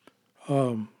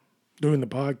doing the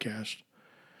podcast.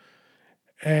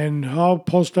 And I'll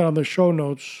post that on the show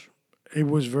notes. It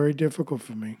was very difficult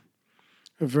for me,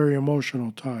 a very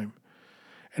emotional time.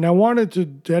 And I wanted to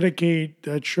dedicate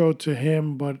that show to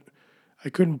him, but I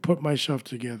couldn't put myself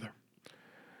together.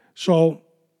 So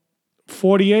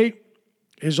 48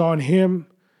 is on him,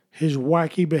 his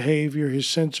wacky behavior, his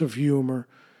sense of humor,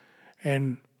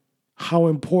 and how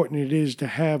important it is to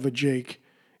have a Jake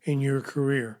in your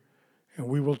career. And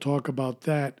we will talk about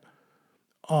that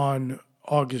on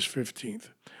August 15th.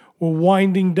 We're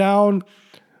winding down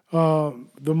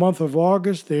the month of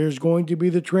August. There's going to be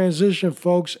the transition,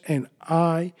 folks, and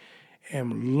I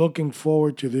am looking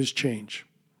forward to this change.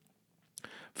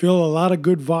 Feel a lot of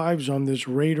good vibes on this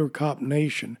Raider Cop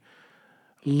Nation.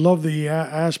 Love the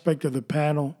aspect of the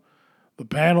panel. The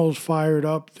panel's fired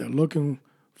up. They're looking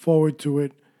forward to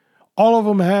it. All of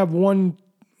them have one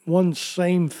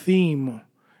same theme,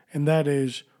 and that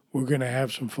is we're going to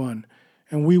have some fun.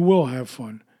 And we will have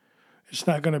fun. It's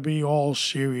not going to be all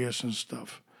serious and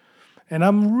stuff. And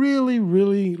I'm really,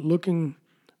 really looking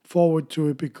forward to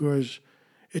it, because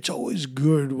it's always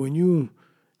good when you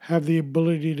have the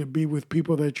ability to be with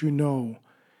people that you know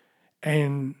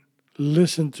and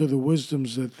listen to the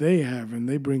wisdoms that they have and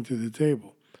they bring to the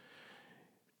table.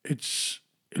 It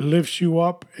lifts you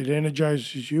up, it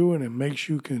energizes you, and it makes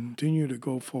you continue to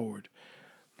go forward.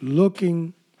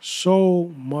 Looking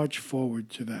so much forward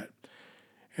to that.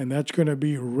 And that's going to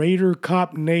be Raider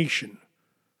Cop Nation.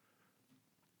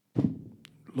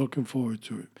 Looking forward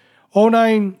to it.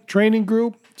 09 Training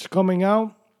Group, it's coming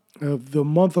out of the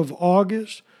month of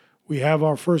August. We have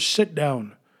our first sit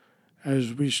down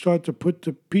as we start to put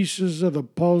the pieces of the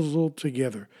puzzle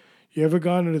together. You ever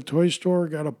gone to the toy store,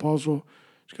 got a puzzle?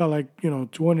 It's got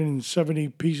 270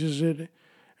 pieces in it,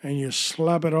 and you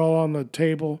slap it all on the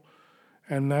table,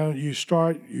 and now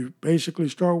you basically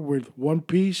start with one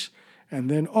piece, and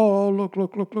then,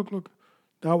 look.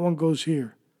 That one goes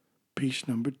here. Piece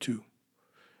number 2.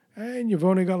 And you've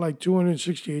only got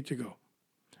 268 to go.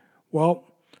 Well,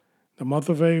 the month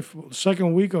of April,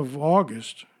 second week of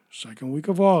August,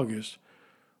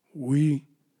 we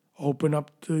open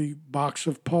up the box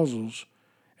of puzzles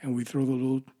and we throw the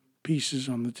little pieces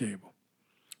on the table.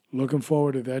 Looking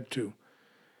forward to that too.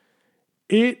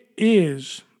 It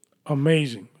is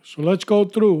amazing. So let's go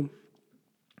through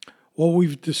what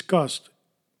we've discussed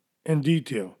in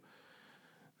detail.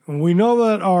 And we know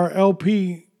that our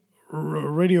LP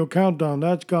radio countdown,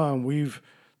 that's gone. We've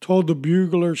told the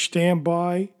bugler, stand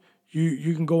by.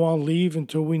 You can go on leave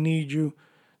until we need you.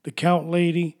 The count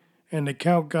lady and the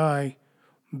count guy,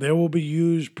 they will be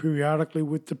used periodically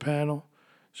with the panel.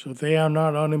 So they are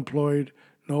not unemployed.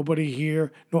 Nobody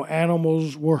here, no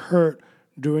animals were hurt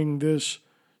during this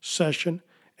session,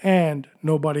 and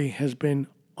nobody has been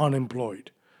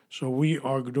unemployed. So we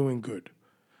are doing good.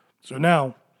 So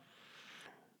now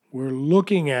we're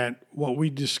looking at what we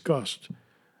discussed.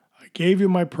 I gave you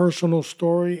my personal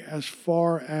story as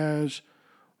far as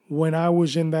when I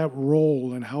was in that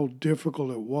role and how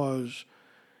difficult it was.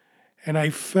 And I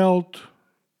felt,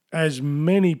 as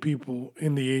many people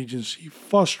in the agency,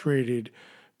 frustrated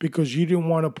because you didn't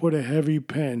want to put a heavy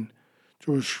pen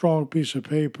to a strong piece of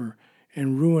paper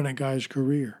and ruin a guy's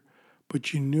career.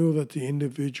 But you knew that the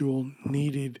individual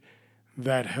needed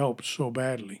that help so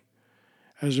badly.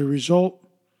 As a result,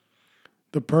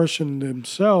 the person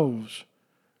themselves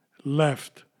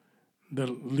left. The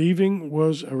leaving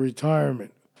was a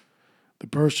retirement. The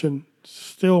person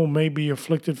still may be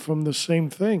afflicted from the same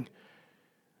thing.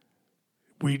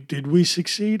 Did we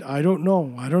succeed? I don't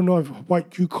know. I don't know if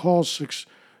what you call succession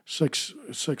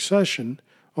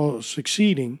or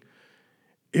succeeding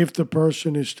if the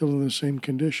person is still in the same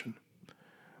condition.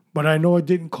 But I know it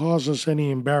didn't cause us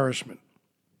any embarrassment.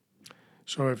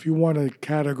 So if you want to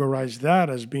categorize that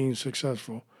as being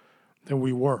successful, then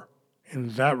we were in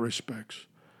that respects.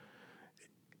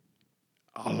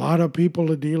 A lot of people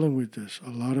are dealing with this. A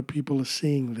lot of people are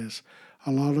seeing this.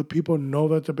 A lot of people know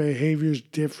that the behavior is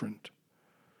different.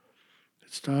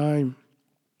 It's time.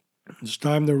 It's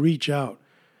time to reach out.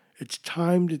 It's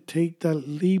time to take that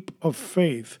leap of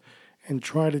faith and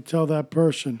try to tell that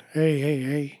person,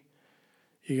 hey,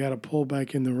 you got to pull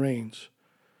back in the reins.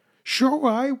 Sure,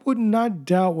 I would not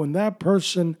doubt when that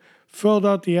person filled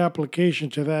out the application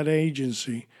to that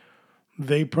agency,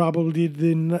 they probably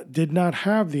did not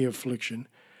have the affliction,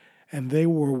 and they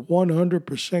were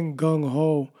 100%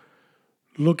 gung-ho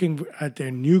looking at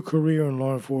their new career in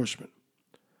law enforcement.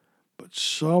 But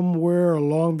somewhere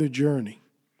along the journey,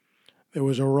 there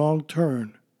was a wrong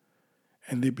turn,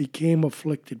 and they became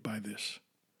afflicted by this.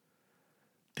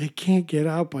 They can't get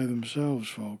out by themselves,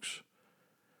 folks.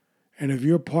 And if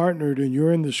you're partnered and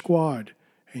you're in the squad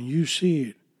and you see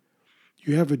it,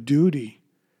 you have a duty.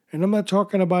 And I'm not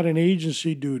talking about an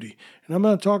agency duty, and I'm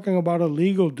not talking about a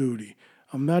legal duty.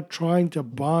 I'm not trying to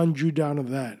bond you down to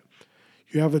that.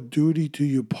 You have a duty to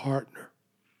your partner.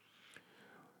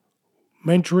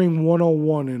 Mentoring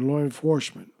 101 in law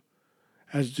enforcement.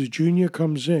 As the junior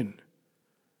comes in,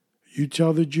 you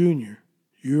tell the junior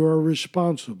you are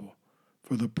responsible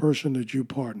for the person that you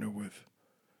partner with,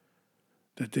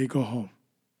 that they go home.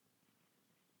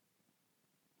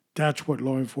 That's what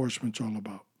law enforcement's all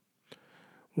about.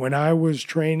 When I was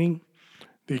training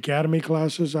the academy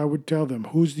classes, I would tell them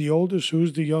who's the oldest,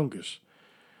 who's the youngest.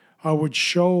 I would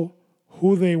show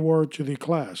who they were to the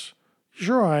class.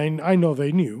 Sure, I know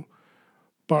they knew,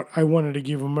 but I wanted to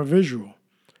give them a visual.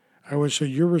 I would say,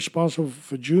 you're responsible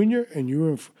for junior and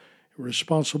you're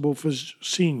responsible for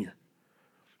senior.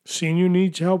 Senior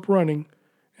needs help running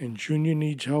and junior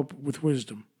needs help with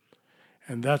wisdom.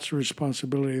 And that's the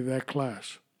responsibility of that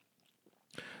class.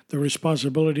 The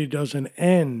responsibility doesn't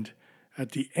end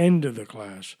at the end of the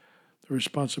class. The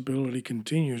responsibility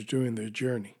continues during their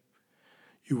journey.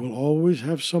 You will always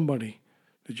have somebody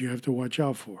that you have to watch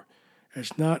out for.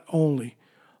 It's not only,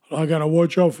 I got to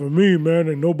watch out for me, man,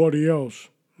 and nobody else.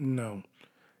 No.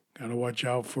 Got to watch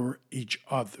out for each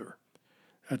other.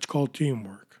 That's called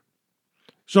teamwork.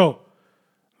 So,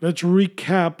 let's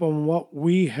recap on what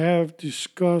we have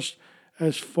discussed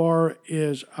as far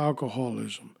as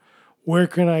alcoholism. Where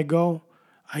can I go?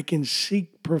 I can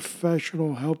seek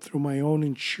professional help through my own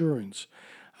insurance.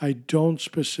 I don't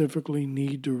specifically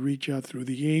need to reach out through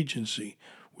the agency,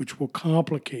 which will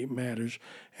complicate matters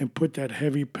and put that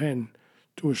heavy pen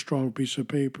to a strong piece of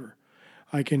paper.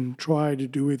 I can try to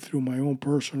do it through my own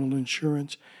personal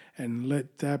insurance and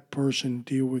let that person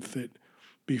deal with it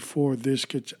before this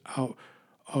gets out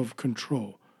of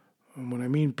control. And when I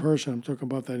mean person, I'm talking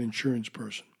about that insurance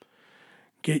person.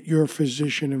 Get your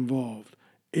physician involved.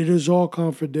 It is all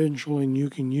confidential and you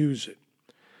can use it.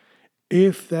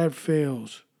 If that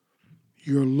fails,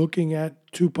 you're looking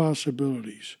at two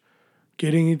possibilities.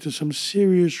 Getting into some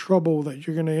serious trouble that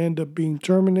you're going to end up being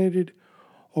terminated,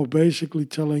 or basically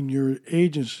telling your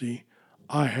agency,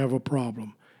 I have a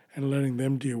problem, and letting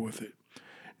them deal with it.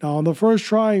 Now, on the first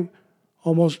try,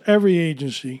 almost every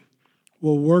agency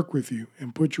will work with you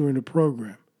and put you in a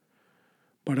program.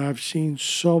 But I've seen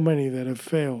so many that have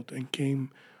failed and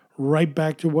came right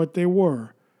back to what they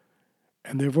were,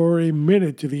 and they've already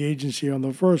admitted to the agency on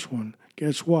the first one.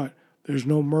 Guess what? There's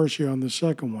no mercy on the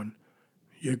second one.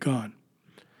 You're gone.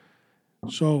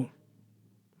 So,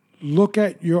 look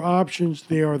at your options.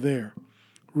 They are there.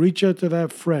 Reach out to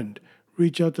that friend.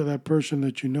 Reach out to that person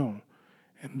that you know,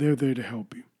 and they're there to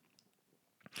help you.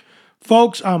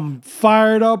 Folks, I'm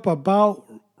fired up about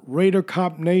Raider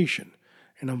Cop Nation,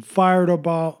 and I'm fired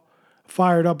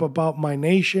fired up about my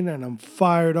nation, and I'm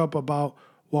fired up about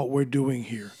what we're doing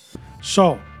here.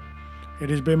 So, it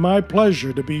has been my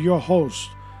pleasure to be your host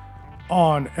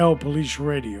on El Police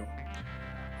Radio.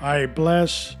 I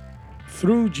bless,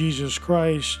 through Jesus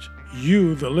Christ,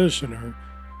 you, the listener.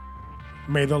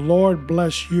 May the Lord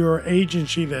bless your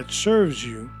agency that serves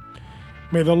you.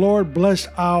 May the Lord bless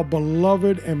our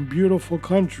beloved and beautiful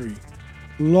country.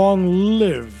 Long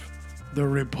live the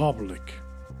Republic.